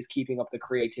on though is keeping up the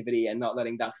creativity and not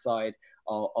letting that side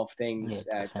of things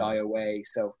die away.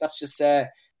 So that's just a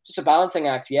balancing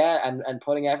act, and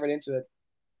putting effort into it.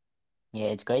 Yeah,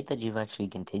 it's great that you've actually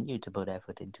continued to put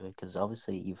effort into it, because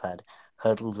obviously you've had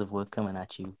hurdles of work coming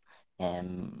at you.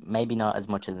 Maybe not as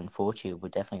much as in fourth year,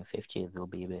 but definitely in fifth year there'll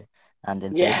be a bit, and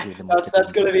in third year there must have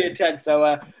that's been. going to be intense.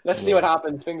 So let's see what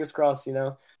happens. Fingers crossed,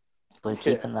 But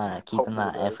keeping that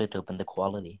Hopefully effort up and the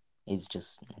quality is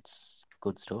it's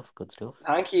good stuff. Good stuff.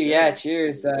 Thank you. Yeah,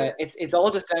 cheers. It's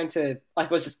all just down to, I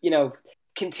suppose, just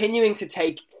continuing to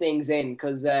take things in,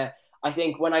 because I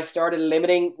think when I started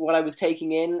limiting what I was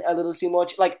taking in a little too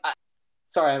much,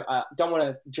 sorry, I don't want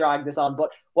to drag this on,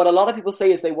 but what a lot of people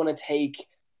say is they want to take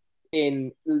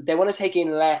in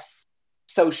less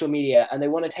social media and they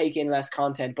want to take in less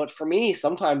content. But for me,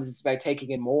 sometimes it's about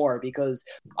taking in more, because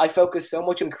I focus so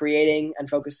much on creating and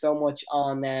focus so much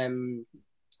on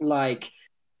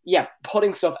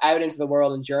putting stuff out into the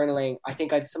world and journaling. I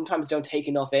think I sometimes don't take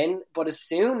enough in, but as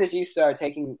soon as you start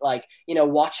taking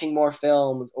watching more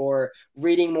films or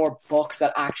reading more books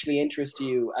that actually interest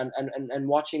you, and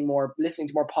listening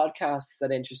to more podcasts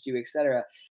that interest you, etc.,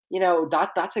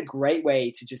 that's a great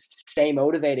way to just stay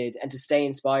motivated and to stay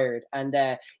inspired. And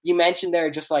you mentioned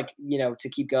there just to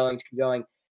keep going.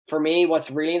 For me,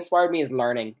 what's really inspired me is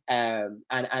learning, and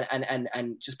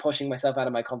just pushing myself out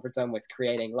of my comfort zone with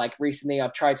creating. Like recently,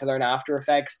 I've tried to learn After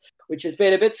Effects, which has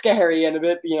been a bit scary and a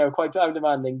bit, quite time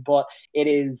demanding, but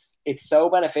it's so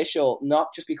beneficial,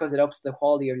 not just because it ups the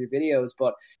quality of your videos,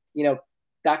 but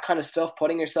that kind of stuff,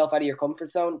 putting yourself out of your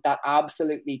comfort zone, that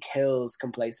absolutely kills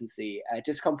complacency.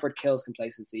 Discomfort kills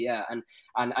complacency, yeah,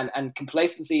 and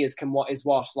complacency is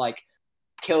what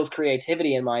kills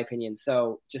creativity, in my opinion.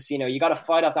 So just you got to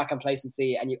fight off that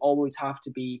complacency, and you always have to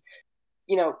be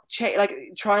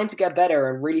trying to get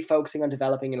better and really focusing on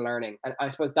developing and learning. And I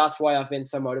suppose that's why I've been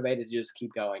so motivated to just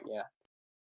keep going.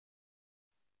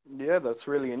 Yeah, that's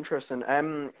really interesting. I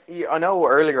know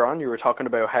earlier on you were talking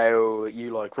about how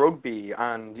you like rugby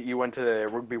and you went to the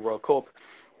Rugby World Cup.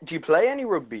 Do you play any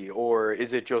rugby, or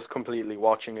is it just completely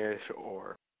watching it?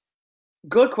 Or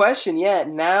good question. Yeah,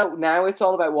 now it's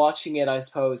all about watching it, I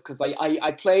suppose, because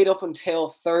I played up until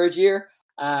third year.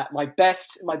 My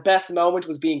best moment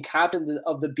was being captain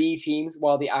of the B teams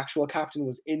while the actual captain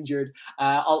was injured.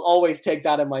 I'll always take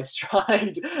that in my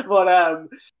stride. But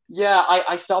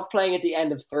I stopped playing at the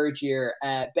end of third year.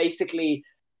 Basically,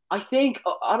 I think,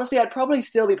 honestly, I'd probably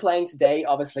still be playing today.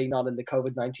 Obviously, not in the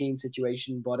COVID-19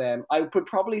 situation, but I would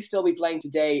probably still be playing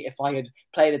today if I had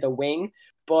played at the wing.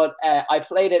 But I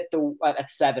played at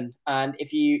 7, and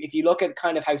if you look at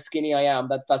kind of how skinny I am,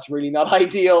 that's really not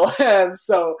ideal.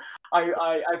 So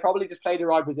I probably just played the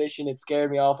right position. It scared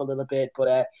me off a little bit,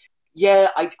 but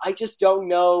I just don't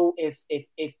know if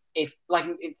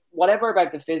whatever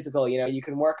about the physical, you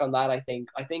can work on that. I think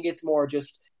it's more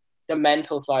just the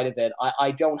mental side of it.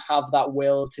 I don't have that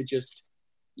will to just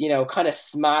kind of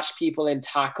smash people in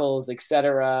tackles,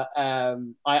 etc.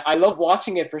 I love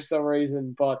watching it for some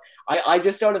reason, but I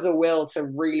just don't have the will to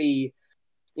really,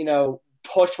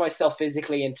 push myself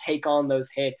physically and take on those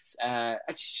hits.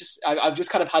 I've just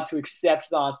kind of had to accept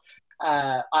that.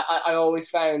 I always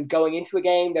found going into a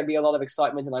game, there'd be a lot of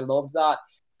excitement, and I loved that.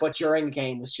 But during the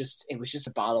game, it was just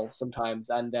a battle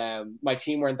sometimes, and my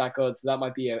team weren't that good, so that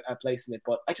might be a place in it.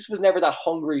 But I just was never that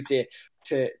hungry to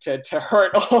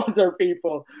hurt other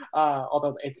people.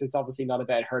 Although it's obviously not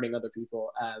about hurting other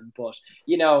people. But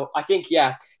I think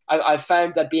I've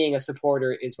found that being a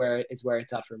supporter is where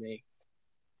it's at for me.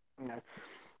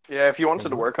 Yeah, if you wanted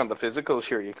to work on the physical,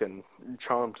 sure, you can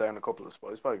chomp down a couple of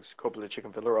spice bags, a couple of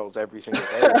chicken fillet rolls every single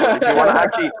day.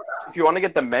 But if you want to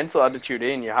get the mental attitude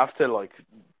in, you have to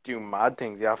do mad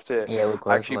things. You have to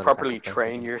actually properly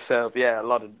train yourself. Yeah, a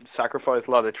lot of sacrifice,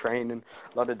 a lot of training,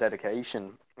 a lot of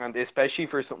dedication, and especially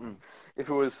for something. If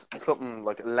it was something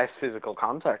like less physical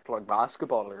contact, like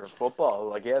basketball or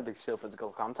football, there's still physical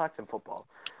contact in football.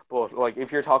 But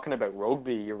if you're talking about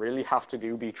rugby, you really have to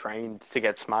be trained to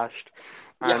get smashed.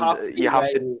 And you have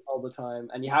to be all the time,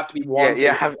 and you have to be wanting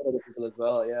other people as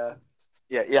well. Yeah.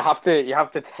 Yeah, you have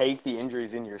to take the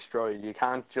injuries in your stride. You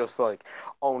can't just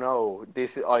oh no,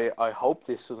 I hope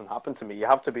this doesn't happen to me. You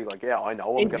have to be I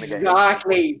know I'm gonna get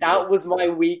exactly. That was my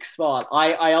weak spot.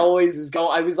 I always was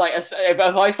going. I was like, if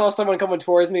I saw someone coming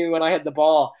towards me when I had the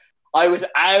ball, I was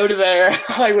out of there.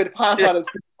 I would pass out as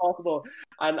quick as possible.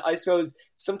 And I suppose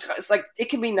sometimes it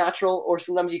can be natural, or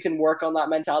sometimes you can work on that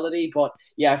mentality. But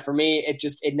yeah, for me,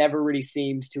 it never really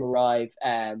seems to arrive.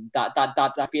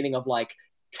 That feeling of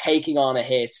taking on a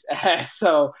hit.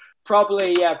 So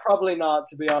probably not,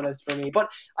 to be honest, for me.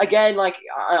 But again, like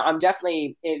I'm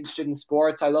definitely interested in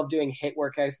sports. I love doing hit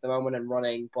workouts at the moment and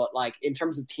running. But like in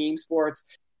terms of team sports,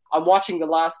 I'm watching The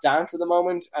Last Dance at the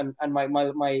moment, and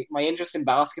my interest in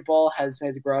basketball has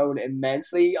grown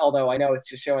immensely. Although I know it's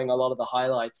just showing a lot of the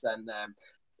highlights, and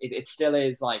it still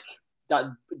is like that.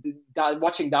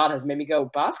 Watching that has made me go,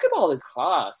 basketball is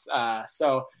class.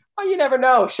 So you never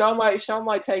know. Sean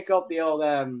might take up the old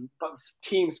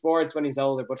team sports when he's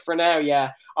older. But for now,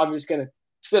 yeah, I'm just gonna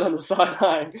sit on the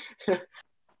sideline.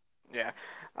 Yeah,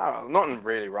 I don't know, nothing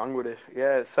really wrong with it.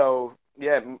 Yeah, so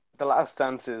yeah, The Last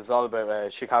Dance is all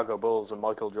about Chicago Bulls and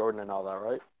Michael Jordan and all that,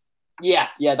 right? Yeah,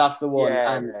 that's the one.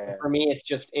 Yeah, And yeah, for me,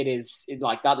 it is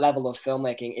like that level of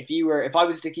filmmaking. If I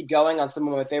was to keep going on some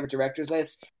of my favorite directors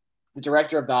list, the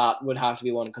director of that would have to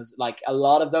be one, because like a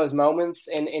lot of those moments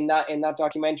in that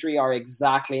documentary are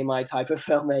exactly my type of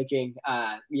filmmaking.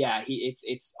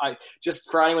 It's I just,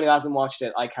 for anyone who hasn't watched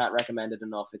it, I can't recommend it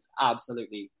enough. It's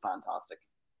absolutely fantastic.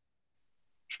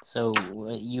 So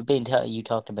you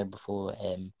talked about before.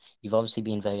 You've obviously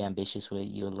been very ambitious with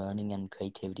your learning and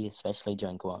creativity, especially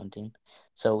during quarantine.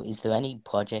 So, is there any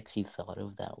projects you've thought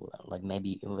of that were like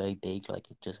maybe very big, like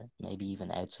just maybe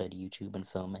even outside YouTube and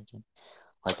filmmaking,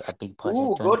 like a big Ooh, project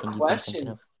or good anything you've been thinking question.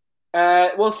 of?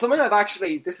 Well, something I've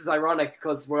actually, this is ironic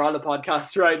because we're on a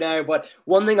podcast right now, but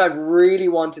one thing I've really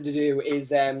wanted to do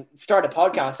is start a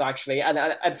podcast, actually.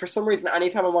 And for some reason,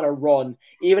 anytime I want to run,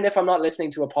 even if I'm not listening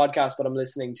to a podcast, but I'm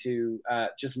listening to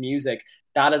just music,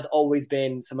 that has always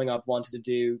been something I've wanted to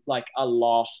do, like, a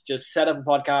lot. Just set up a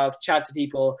podcast, chat to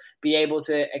people, be able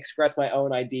to express my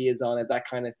own ideas on it, that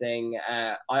kind of thing.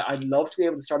 I'd love to be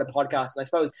able to start a podcast. And I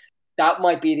suppose that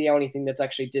might be the only thing that's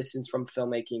actually distanced from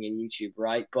filmmaking and YouTube,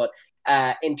 right? But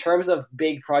in terms of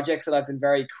big projects that I've been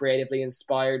very creatively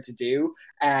inspired to do,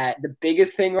 the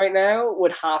biggest thing right now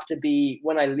would have to be,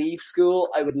 when I leave school,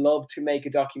 I would love to make a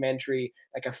documentary,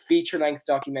 like a feature-length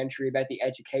documentary about the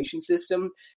education system.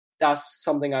 That's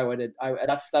something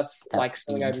that's That like would be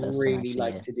something I'd interesting, really actually.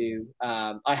 like Yeah. to do.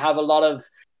 I have a lot of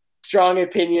strong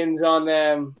opinions on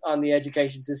the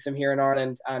education system here in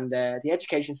Ireland, and the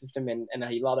education system in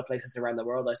a lot of places around the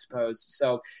world, I suppose.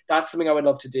 So that's something I would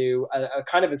love to do,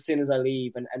 kind of as soon as I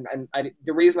leave.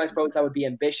 The reason I suppose I would be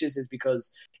ambitious is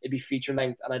because it'd be feature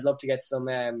length, and I'd love to get some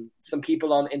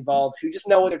people on involved who just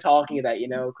know what they're talking about,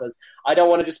 because I don't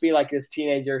want to just be like this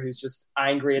teenager who's just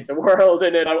angry at the world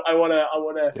in it. I want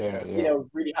to Yeah, yeah.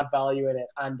 really have value in it.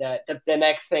 And the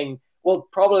next thing, well,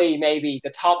 probably maybe the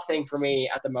top thing for me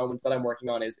at the moment that I'm working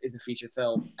on is a feature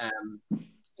film.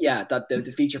 That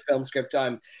the feature film script.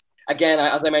 Again,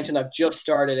 as I mentioned, I've just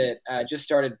started it. Just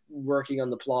started working on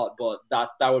the plot, but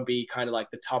that would be kind of like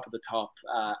the top of the top.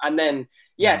 And then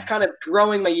it's kind of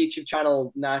growing my YouTube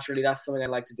channel naturally. That's something I'd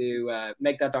like to do.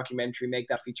 Make that documentary, make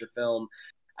that feature film.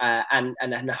 And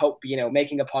hope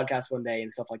making a podcast one day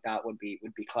and stuff like that would be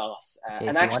class. And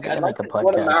If you actually, wanted to I'd like make a to run a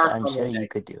podcast, I'm marathon sure one you day.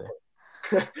 could do it.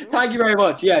 Thank you very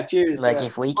much. Yeah, cheers. Like,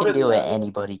 if we can do it,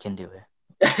 anybody can do it.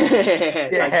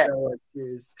 Thanks so much.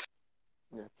 Cheers.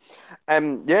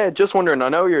 Just wondering, I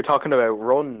know you're talking about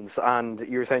runs, and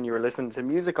you were saying you were listening to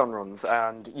music on runs,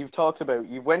 and you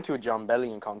went to a John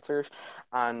Bellion concert,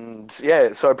 and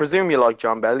so I presume you like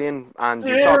John Bellion, and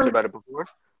you've talked about it before.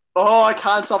 Oh, I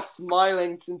can't stop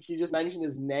smiling since you just mentioned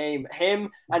his name. Him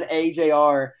and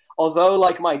AJR. Although,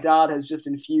 like, my dad has just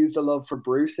infused a love for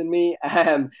Bruce in me,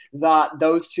 that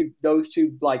those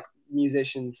two like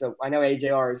musicians. So I know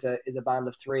AJR is a band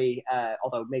of three,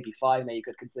 although maybe five now you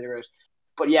could consider it.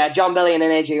 But yeah, John Bellion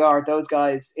and AJR, those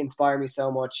guys inspire me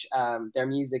so much. Their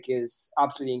music is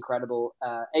absolutely incredible.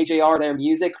 AJR, their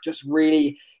music just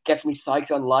really gets me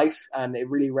psyched on life, and it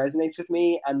really resonates with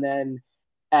me. And then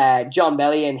John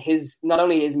Bellion, not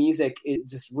only his music, it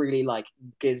just really like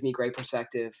gives me great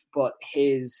perspective, but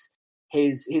his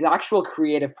actual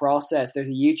creative process. There's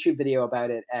a YouTube video about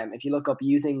it. If you look up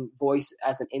using voice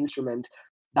as an instrument,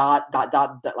 that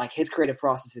like his creative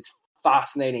process is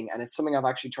fascinating, and it's something I've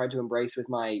actually tried to embrace with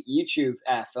my YouTube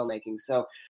filmmaking. So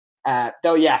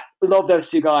love those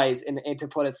two guys, in to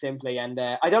put it simply. And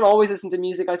I don't always listen to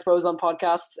music, I suppose, on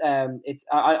podcasts. It's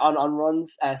on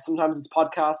runs. Sometimes it's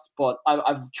podcasts, but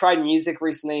I've tried music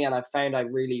recently, and I've found I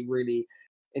really, really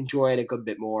enjoy it a good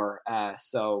bit more.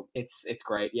 So it's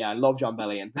great. Yeah, I love John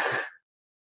Bellion.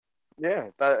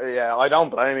 I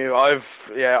don't blame you.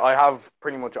 I have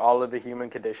pretty much all of the Human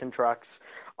Condition tracks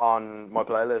on my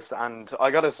playlist, and I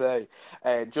gotta say,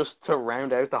 just to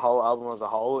round out the whole album as a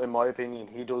whole, in my opinion,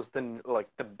 he does the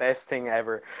best thing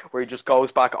ever, where he just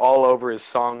goes back all over his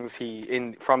songs.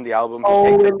 From the album,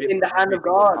 he takes a bit in the from Hand every of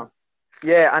single God. song.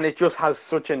 Yeah, and it just has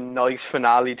such a nice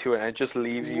finale to it, and it just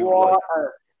leaves you like What a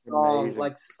song. amazing.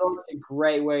 Like, such a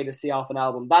great way to see off an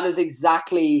album. That is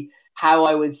exactly how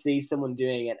I would see someone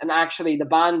doing it. And actually, the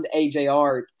band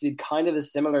AJR did kind of a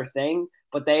similar thing,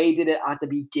 but they did it at the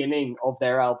beginning of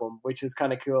their album, which was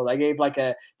kind of cool. They gave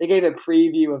a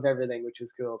preview of everything, which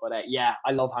was cool. But yeah,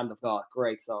 I love Hand of God.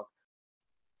 Great song.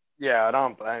 Yeah, I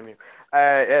don't blame you.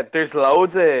 Yeah, there's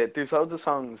loads of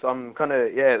songs. I'm kind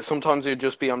of yeah. Sometimes it'd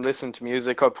just be I'm listening to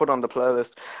music. I put on the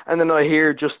playlist, and then I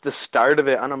hear just the start of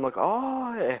it, and I'm like,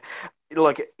 oh, yeah.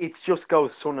 Like it just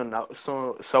goes so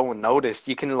unnoticed.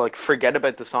 You can like forget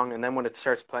about the song, and then when it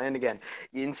starts playing again,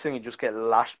 you instantly just get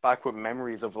lashed back with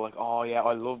memories of like, oh yeah,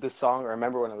 I love this song. I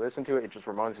remember when I listened to it. It just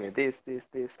reminds me of this. It's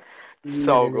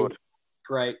so Literally good.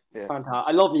 great. Yeah. Fantastic.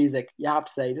 I love music. You have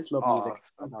to say, just love Oh, music.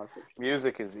 Fantastic.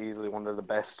 music is easily one of the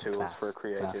best tools for Class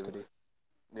creativity. stuff.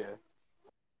 Yeah.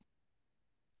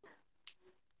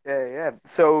 Yeah.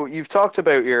 So you've talked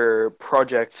about your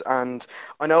projects, and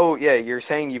I know, yeah, you're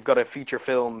saying you've got a feature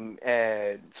film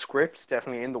script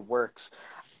definitely in the works.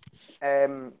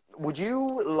 Would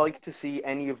you like to see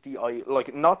any of the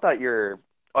like not that your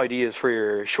ideas for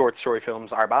your short story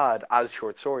films are bad as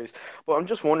short stories, but I'm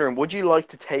just wondering, would you like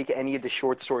to take any of the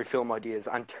short story film ideas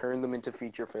and turn them into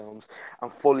feature films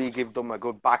and fully give them a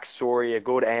good backstory, a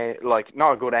good end, like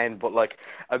not a good end, but like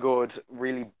a good,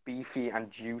 really beefy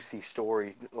and juicy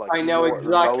story, like I know more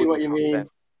exactly loads what of you mean.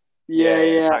 content? Yeah, Yeah,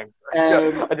 yeah. thanks. Yeah,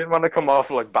 Um, I didn't want to come off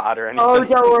like bad or oh,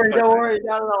 anything. don't worry, But don't worry.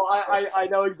 No, no, no. I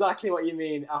know exactly what you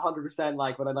mean. 100%.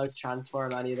 Like, would I like to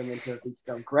transform any of them into a feature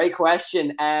film? Great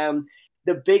question.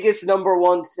 The biggest number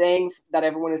one thing that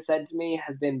everyone has said to me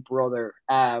has been Brother.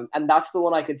 And that's the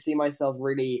one I could see myself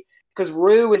really, because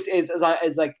Rue is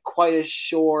like quite a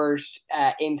short,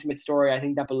 intimate story. I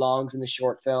think that belongs in the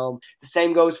short film. The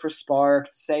same goes for Spark.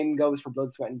 The same goes for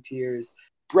Blood, Sweat, and Tears.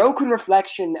 Broken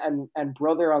Reflection and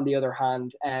Brother, on the other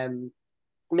hand,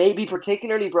 maybe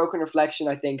particularly Broken Reflection,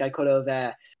 I think I could have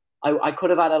I could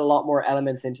have added a lot more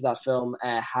elements into that film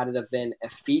had it have been a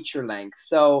feature length.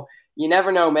 So you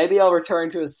never know. Maybe I'll return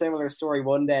to a similar story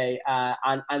one day.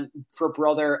 And for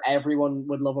Brother, everyone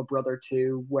would love a Brother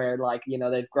too, where like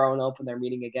they've grown up and they're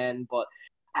meeting again. But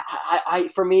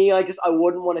for me, I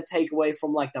wouldn't want to take away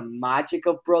from like the magic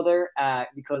of Brother,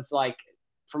 because like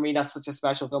for me that's such a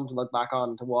special film to look back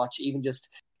on, to watch, even just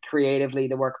creatively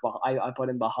the work I put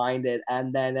in behind it.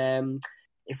 And then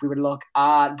if we would look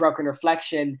at Broken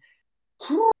Reflection,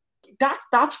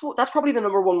 that's probably the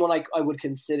number one I would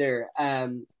consider.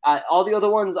 All the other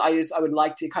ones I would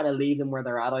like to kind of leave them where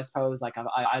they're at. I suppose like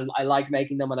I liked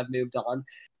making them and I've moved on.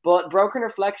 But Broken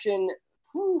Reflection,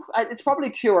 it's probably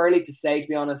too early to say, to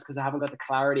be honest, because I haven't got the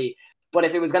clarity. But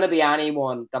if it was going to be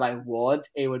anyone that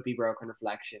it would be Broken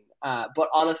Reflection. But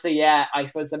honestly, yeah, I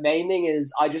suppose the main thing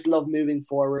is I just love moving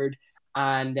forward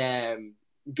and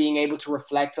being able to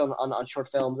reflect on short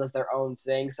films as their own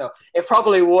thing. So it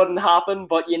probably wouldn't happen,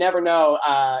 but you never know.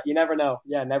 You never know.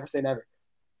 Yeah, never say never.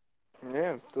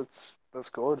 Yeah, that's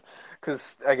good.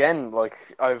 Because again, like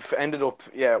I've ended up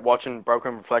watching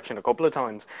Broken Reflection a couple of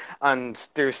times, and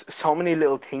there's so many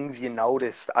little things you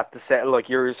notice at the set. Like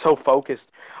you're so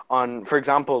focused on, for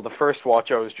example, the first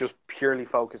watch I was just purely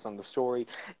focused on the story.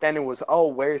 Then it was, oh,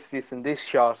 where's this in this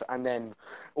shot? And then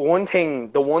the one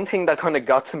thing that kind of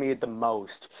got to me the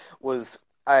most was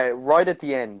right at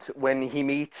the end when he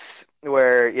meets,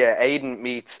 where Aiden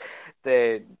meets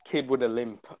the kid with a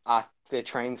limp at the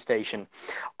train station.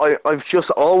 I've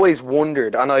just always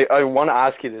wondered, and I want to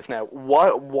ask you this now.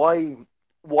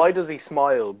 Why does he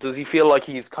smile? Does he feel like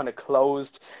he's kind of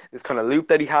closed this kind of loop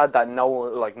that he had, that no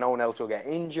one else will get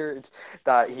injured,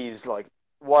 that he's like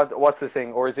what's the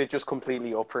thing, or is it just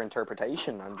completely up for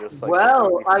interpretation and just like that's how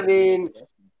Well, he I feels? mean,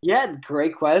 yeah,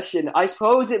 great question. I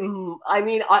suppose it. I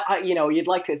mean, you'd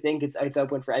like to think it's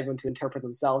open for everyone to interpret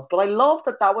themselves, but I love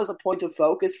that was a point of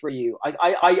focus for you.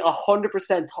 I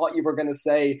 100% thought you were going to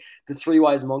say the Three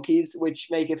Wise Monkeys, which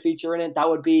make a feature in it. That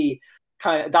would be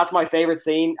that's my favorite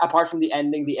scene, apart from the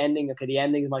ending. Okay, the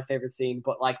ending is my favorite scene,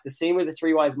 but like the scene with the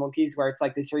Three Wise Monkeys, where it's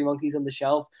like the three monkeys on the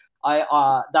shelf.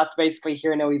 That's basically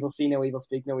hear no evil, see no evil,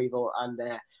 speak no evil, and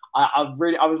I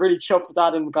was really chuffed with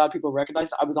that, and glad people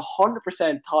recognized it. I was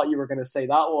 100% thought you were going to say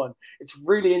that one. It's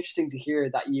really interesting to hear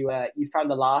that you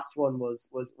found the last one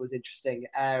was interesting,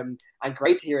 and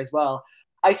great to hear as well.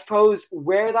 I suppose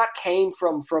where that came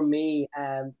from me,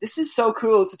 this is so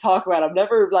cool to talk about. I've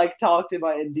never like talked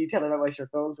about in detail about my short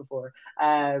films before.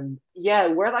 Yeah,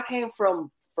 where that came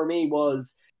from for me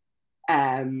was,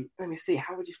 let me see,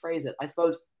 how would you phrase it? I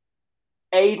suppose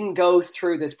Aiden goes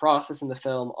through this process in the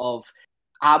film of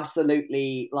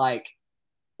absolutely like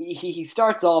he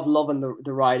starts off loving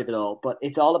the ride of it all, but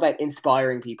it's all about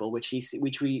inspiring people, which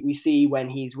we see when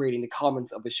he's reading the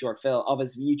comments of his short film of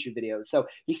his YouTube videos. So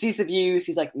he sees the views,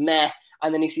 he's like meh,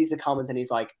 and then he sees the comments and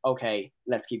he's like, okay,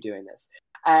 let's keep doing this.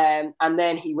 And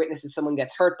then he witnesses someone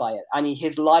gets hurt by it, and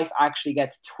his life actually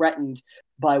gets threatened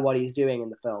by what he's doing in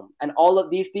the film. And all of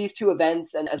these two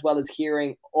events, and as well as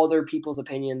hearing other people's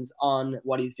opinions on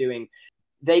what he's doing,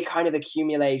 they kind of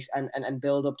accumulate and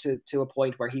build up to a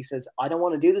point where he says, I don't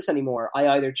want to do this anymore. I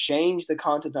either change the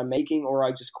content I'm making or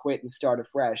I just quit and start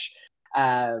afresh.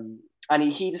 And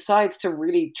he decides to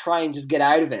really try and just get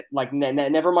out of it. Like,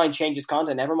 never mind change his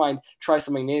content, never mind try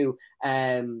something new.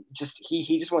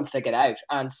 He just wants to get out.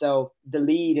 And so the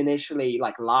lead initially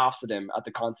like laughs at him at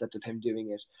the concept of him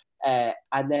doing it.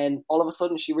 And then all of a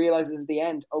sudden she realizes at the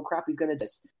end, oh crap, he's going to do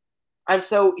this. And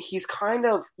so he's kind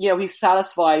of, he's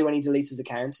satisfied when he deletes his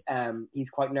account.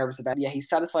 He's quite nervous about it. Yeah, he's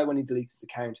satisfied when he deletes his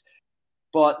account.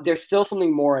 But there's still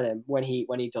something more in him when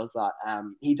he does that.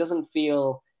 He doesn't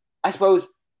feel, I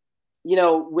suppose,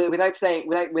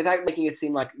 without making it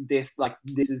seem like this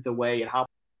is the way it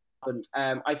happened.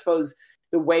 I suppose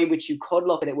the way which you could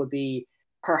look at it would be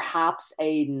perhaps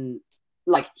Aiden,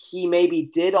 like he maybe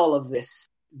did all of this,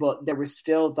 but there was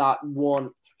still that one.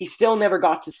 He still never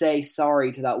got to say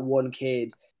sorry to that one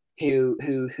kid who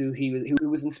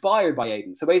was inspired by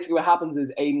Aiden. So basically what happens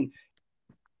is Aiden,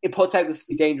 it puts out these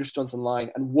dangerous stunts online,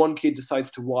 and one kid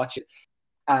decides to watch it,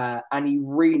 and he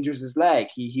re-injures his leg.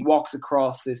 He walks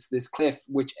across this cliff,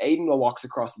 which Aiden walks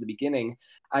across at the beginning,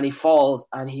 and he falls,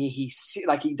 and he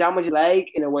damages his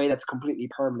leg in a way that's completely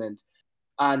permanent.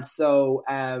 And so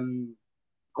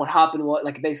what happened was,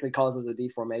 like, it basically causes a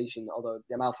deformation,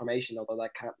 a malformation, although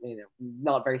that can't,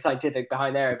 not very scientific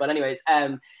behind there. But anyways,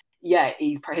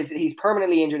 he's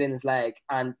permanently injured in his leg,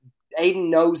 and Aiden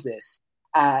knows this.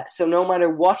 So no matter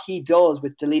what he does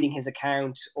with deleting his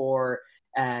account or,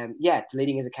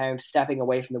 stepping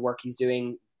away from the work he's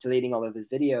doing, deleting all of his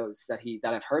videos that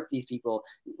have hurt these people,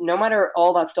 no matter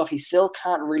all that stuff, he still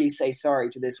can't really say sorry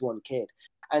to this one kid.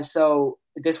 And so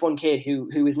this one kid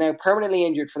who is now permanently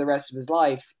injured for the rest of his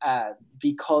life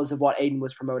because of what Aiden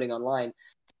was promoting online.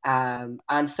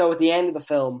 And so at the end of the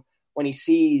film, when he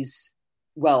sees,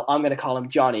 well, I'm going to call him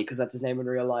Johnny because that's his name in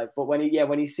real life. But when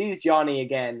he sees Johnny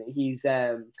again, he's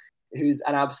who's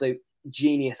an absolute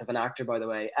genius of an actor, by the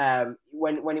way.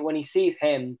 When he sees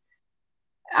him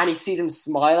and he sees him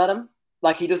smile at him,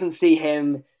 like he doesn't see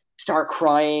him start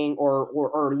crying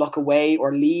or look away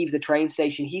or leave the train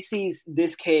station. He sees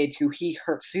this kid who he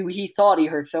thought he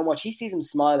hurt so much. He sees him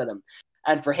smile at him,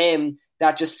 and for him,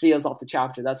 that just seals off the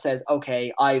chapter. That says,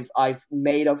 okay, I've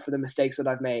made up for the mistakes that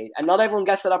I've made. And not everyone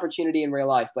gets that opportunity in real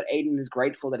life, but Aiden is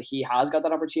grateful that he has got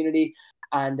that opportunity.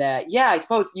 And I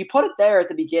suppose you put it there at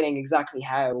the beginning exactly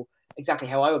how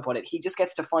I would put it. He just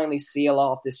gets to finally seal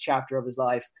off this chapter of his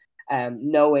life,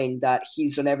 knowing that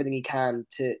he's done everything he can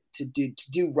to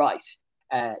do right.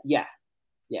 Yeah.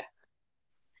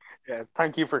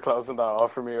 Thank you for closing that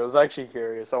off for me. I was actually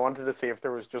curious. I wanted to see if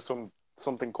there was just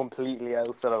something completely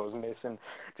else that I was missing,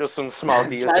 just some small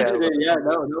details.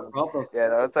 No problem. Yeah,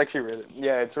 that's actually really,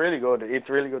 it's really good. It's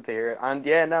really good to hear. And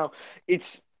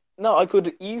I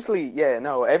could easily,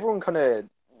 everyone kind of,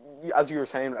 as you were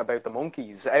saying about the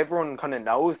monkeys, everyone kind of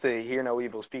knows the hear no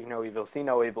evil, speak no evil, see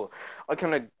no evil. I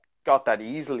kind of got that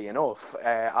easily enough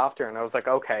after, and I was like,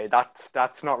 okay,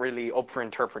 that's not really up for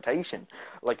interpretation.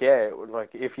 Like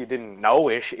if you didn't know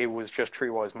it, it was just three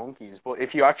wise monkeys. But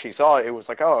if you actually saw it, it was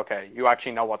like, oh, okay, you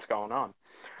actually know what's going on.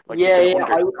 Like,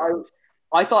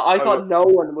 I thought no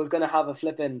one was going to have a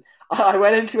flipping. I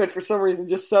went into it for some reason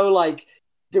just so, like,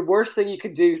 the worst thing you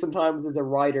could do sometimes as a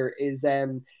writer is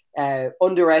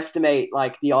underestimate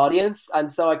like the audience, and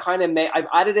so I've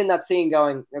added in that scene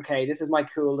going, okay, this is my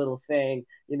cool little thing,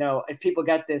 if people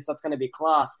get this, that's going to be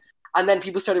class. And then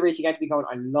people started reaching out to me going,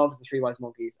 I love the Three Wise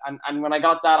Monkeys, and when I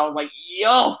got that, I was like,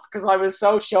 yo, because I was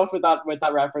so chuffed with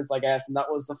that reference, I guess. And that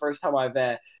was the first time I've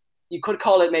you could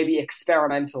call it maybe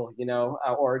experimental,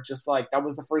 or just like that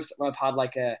was the first time I've had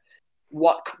like a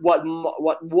what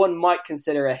one might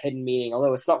consider a hidden meaning,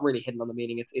 although it's not really hidden on the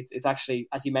meaning. It's actually,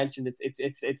 as you mentioned,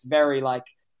 it's very like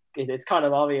it's kind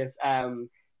of obvious. I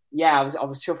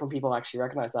was chuffed when people actually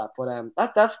recognize that,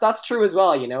 but that's true as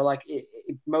well. Like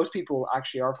most people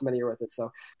actually are familiar with it. So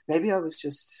maybe I was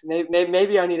just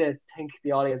maybe I need to think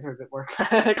the audience are a bit more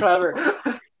clever.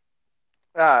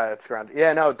 It's grand.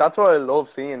 Yeah, no, that's what I love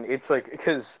seeing. It's like,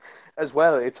 because as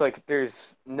well, it's like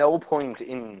there's no point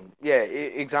in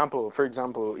for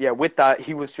example, with that,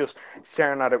 he was just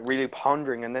staring at it, really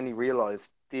pondering, and then he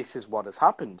realized this is what has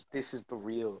happened. This is the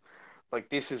real, like,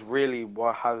 this is really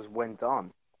what has went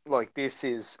on. like, this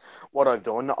is what I've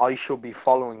done. I should be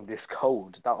following this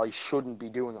code. That I shouldn't be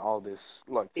doing all this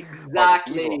evil.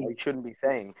 Exactly. I shouldn't be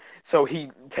saying. So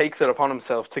he takes it upon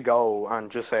himself to go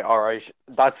and just say, "All right,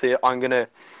 that's it. I'm gonna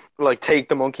like take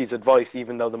the monkey's advice,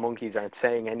 even though the monkeys aren't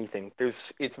saying anything."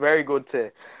 It's very good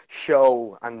to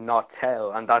show and not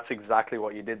tell, and that's exactly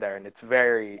what you did there. And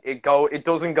it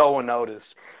doesn't go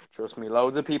unnoticed. Trust me,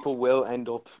 loads of people will end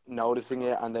up noticing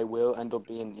it, and they will end up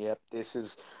being, "Yep, this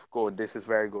is good. This is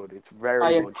very good. It's very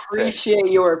I good." appreciate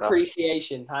your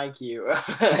appreciation. Thank you.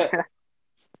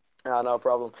 No, no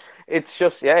problem. It's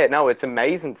just, yeah, no, it's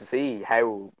amazing to see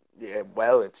how, yeah,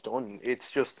 well it's done.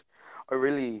 It's just, I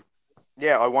really,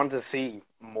 yeah, I want to see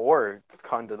more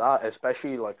kind of that,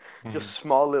 especially like just Mhm.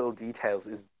 small little details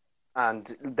and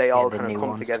they Yeah, all the kind of come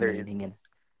nuance to together. meaning and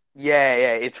Yeah,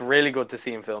 yeah, it's really good to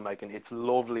see in filmmaking. It's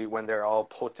lovely when they're all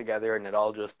put together and it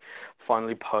all just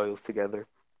finally piles together.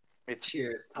 It's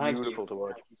Cheers. Thank you. beautiful to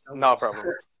watch. Thank you so No much.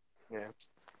 problem. Yeah.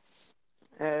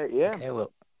 Yeah. okay,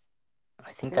 well, I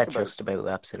think Think that about it. just about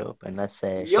wraps it up. Unless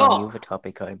Sean, you Yeah. have a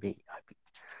topic, I'd be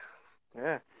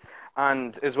Yeah.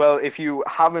 And as well, if you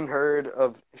haven't heard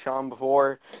of Sean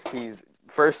before, he's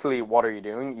firstly, what are you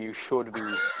doing? You should be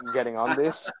getting on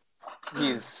this.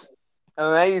 He's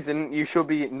amazing. You should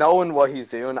be knowing what he's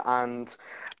doing, and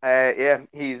yeah,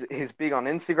 he's big on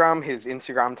Instagram. His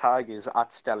Instagram tag is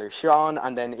at Stellar Sean,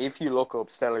 and then if you look up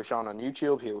Stellar Sean on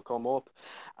YouTube, he'll come up,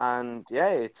 and yeah,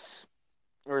 it's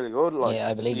really good. Yeah, Like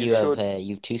I believe you should,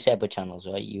 you have two separate channels,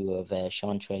 right? You have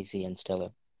Sean Tracy and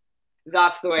Stella.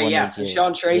 That's the way, One yeah. is So your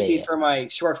Sean yeah, Tracy's yeah, for my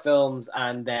short films,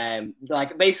 and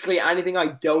like basically anything I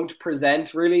don't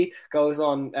present really goes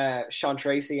on Sean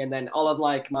Tracy, and then all of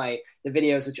like the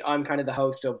videos which I'm kind of the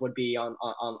host of would be on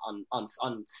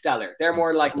Stellar. They're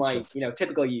more like good my stuff.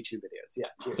 typical YouTube videos. Yeah,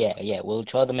 cheers. Yeah, yeah, we'll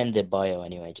throw them in the bio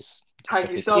anyway, just so Thank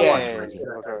you people so can yeah, much find it for yeah, easy. that,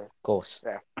 yeah, Of guys. course,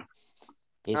 yeah.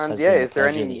 this And has yeah, been a is there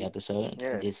pleasure. The any? episode.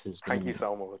 Yeah, This has thank you been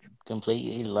so much.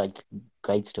 completely like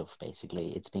great stuff.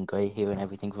 Basically, it's been great hearing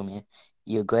everything from you.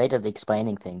 You're great at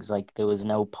explaining things. Like there was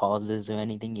no pauses or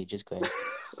anything. You're just great.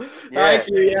 Yeah, Thank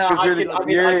you. Yeah, it's really I can. good. I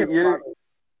mean, I can.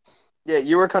 Yeah,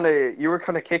 you were kind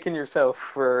of kicking yourself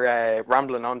for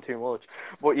rambling on too much,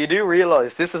 but you do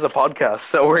realize this is a podcast,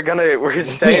 so we're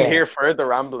staying Yeah, here for the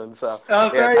rambling. So Oh, yeah,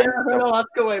 fair. Yeah, thank you so no, much.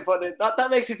 that's a good way of putting it. That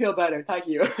makes me feel better. Thank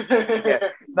you. Yeah,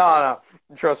 no, no,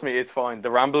 trust me, it's fine. The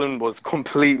rambling was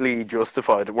completely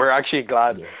justified. We're actually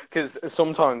glad yeah, because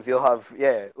sometimes you'll have,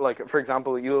 yeah, like for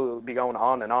example, you'll be going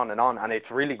on and on and on, and it's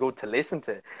really good to listen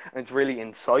to, and it's really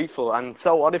insightful. And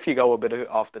so what if you go a bit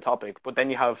off the topic, but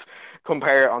then you have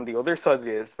compare on the other side of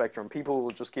the spectrum, people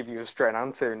will just give you a straight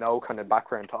answer, no kind of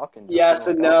background talking, just being Yes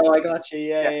like, and oh. no. I got you.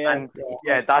 Yeah, Yeah, yeah, and yeah.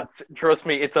 yeah, 100%. that's trust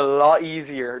me, it's a lot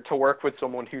easier to work with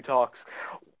someone who talks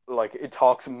like it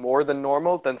talks more than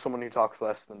normal than someone who talks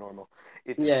less than normal.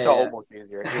 It's Yeah, so yeah. much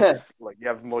easier. Yeah. It's like you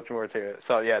have much more to it.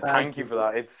 So yeah, Thank thank you you. for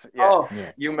that. It's yeah, Oh,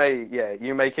 yeah. you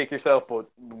may kick yourself, but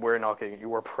we're not kicking you.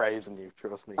 We're praising you.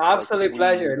 Trust me. Like absolute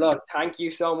pleasure. Look, thank you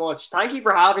so much. Thank you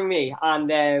for having me. And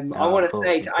I No, want of to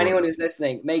say course, of to anyone course. who's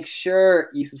listening, make sure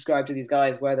you subscribe to these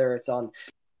guys, whether it's on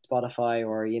Spotify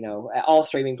or all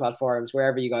streaming platforms,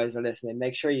 wherever you guys are listening.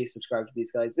 Make sure you subscribe to these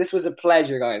guys. This was a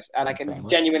pleasure, guys, and I Thanks can very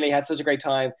much. genuinely had such a great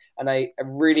time, and I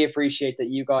really appreciate that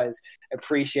you guys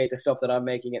appreciate the stuff that I'm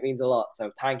making. It means a lot.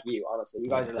 So thank you, honestly.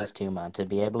 You Yeah, guys are us too, legends. man. To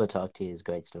be able to talk to you is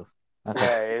great stuff. Okay.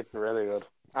 yeah, it's really good.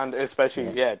 And especially,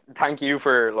 Yeah. yeah, thank you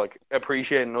for like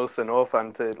appreciating us enough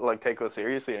and to like take us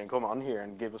seriously and come on here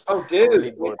and give us Oh, a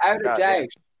really dude, good without a chat. Yeah, doubt.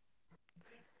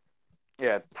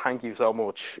 yeah, thank you so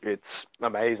much. It's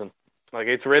amazing. Like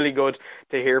it's really good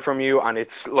to hear from you, and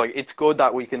it's good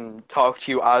that we can talk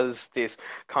to you as this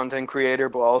content creator,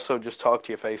 but also just talk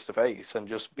to you face to face and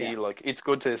just Yeah. be like it's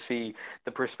good to see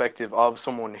the perspective of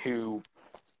someone who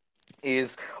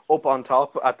is up on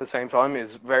top at the same time,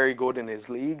 is very good in his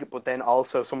league, but then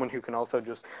also someone who can also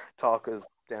just talk as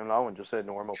down low and just a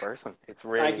normal person. It's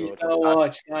really Thank you good. so That's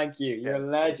much. Thank you. yeah, You're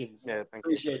legends. yeah, thank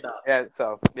you. Appreciate that. Yeah,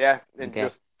 so yeah, and Okay.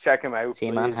 just check him out, See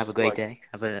you, man. Have a please. great Like, day.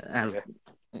 yeah,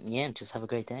 Yeah, just have a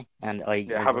great day. And I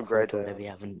have a look forward great to day. whatever you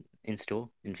have in store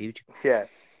in future. Yeah.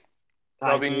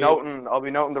 I'll Thank be you. noting. I'll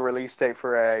be noting the release date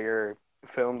for your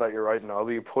film that you're writing. I'll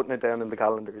be putting it down in the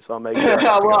calendar, so I'll make sure I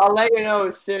have to Well, go. I'll let you know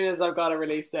as soon as I've got a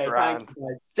release date. Thank Grand. you,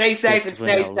 guys. Stay safe and Christopher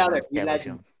stay Nolan stellar. and You Stellar Sean.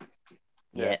 legends.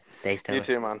 Yeah. Yeah, stay You stellar.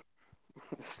 too, man.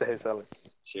 Stay solid.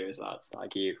 Cheers, lads.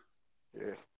 Thank you.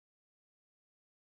 Cheers.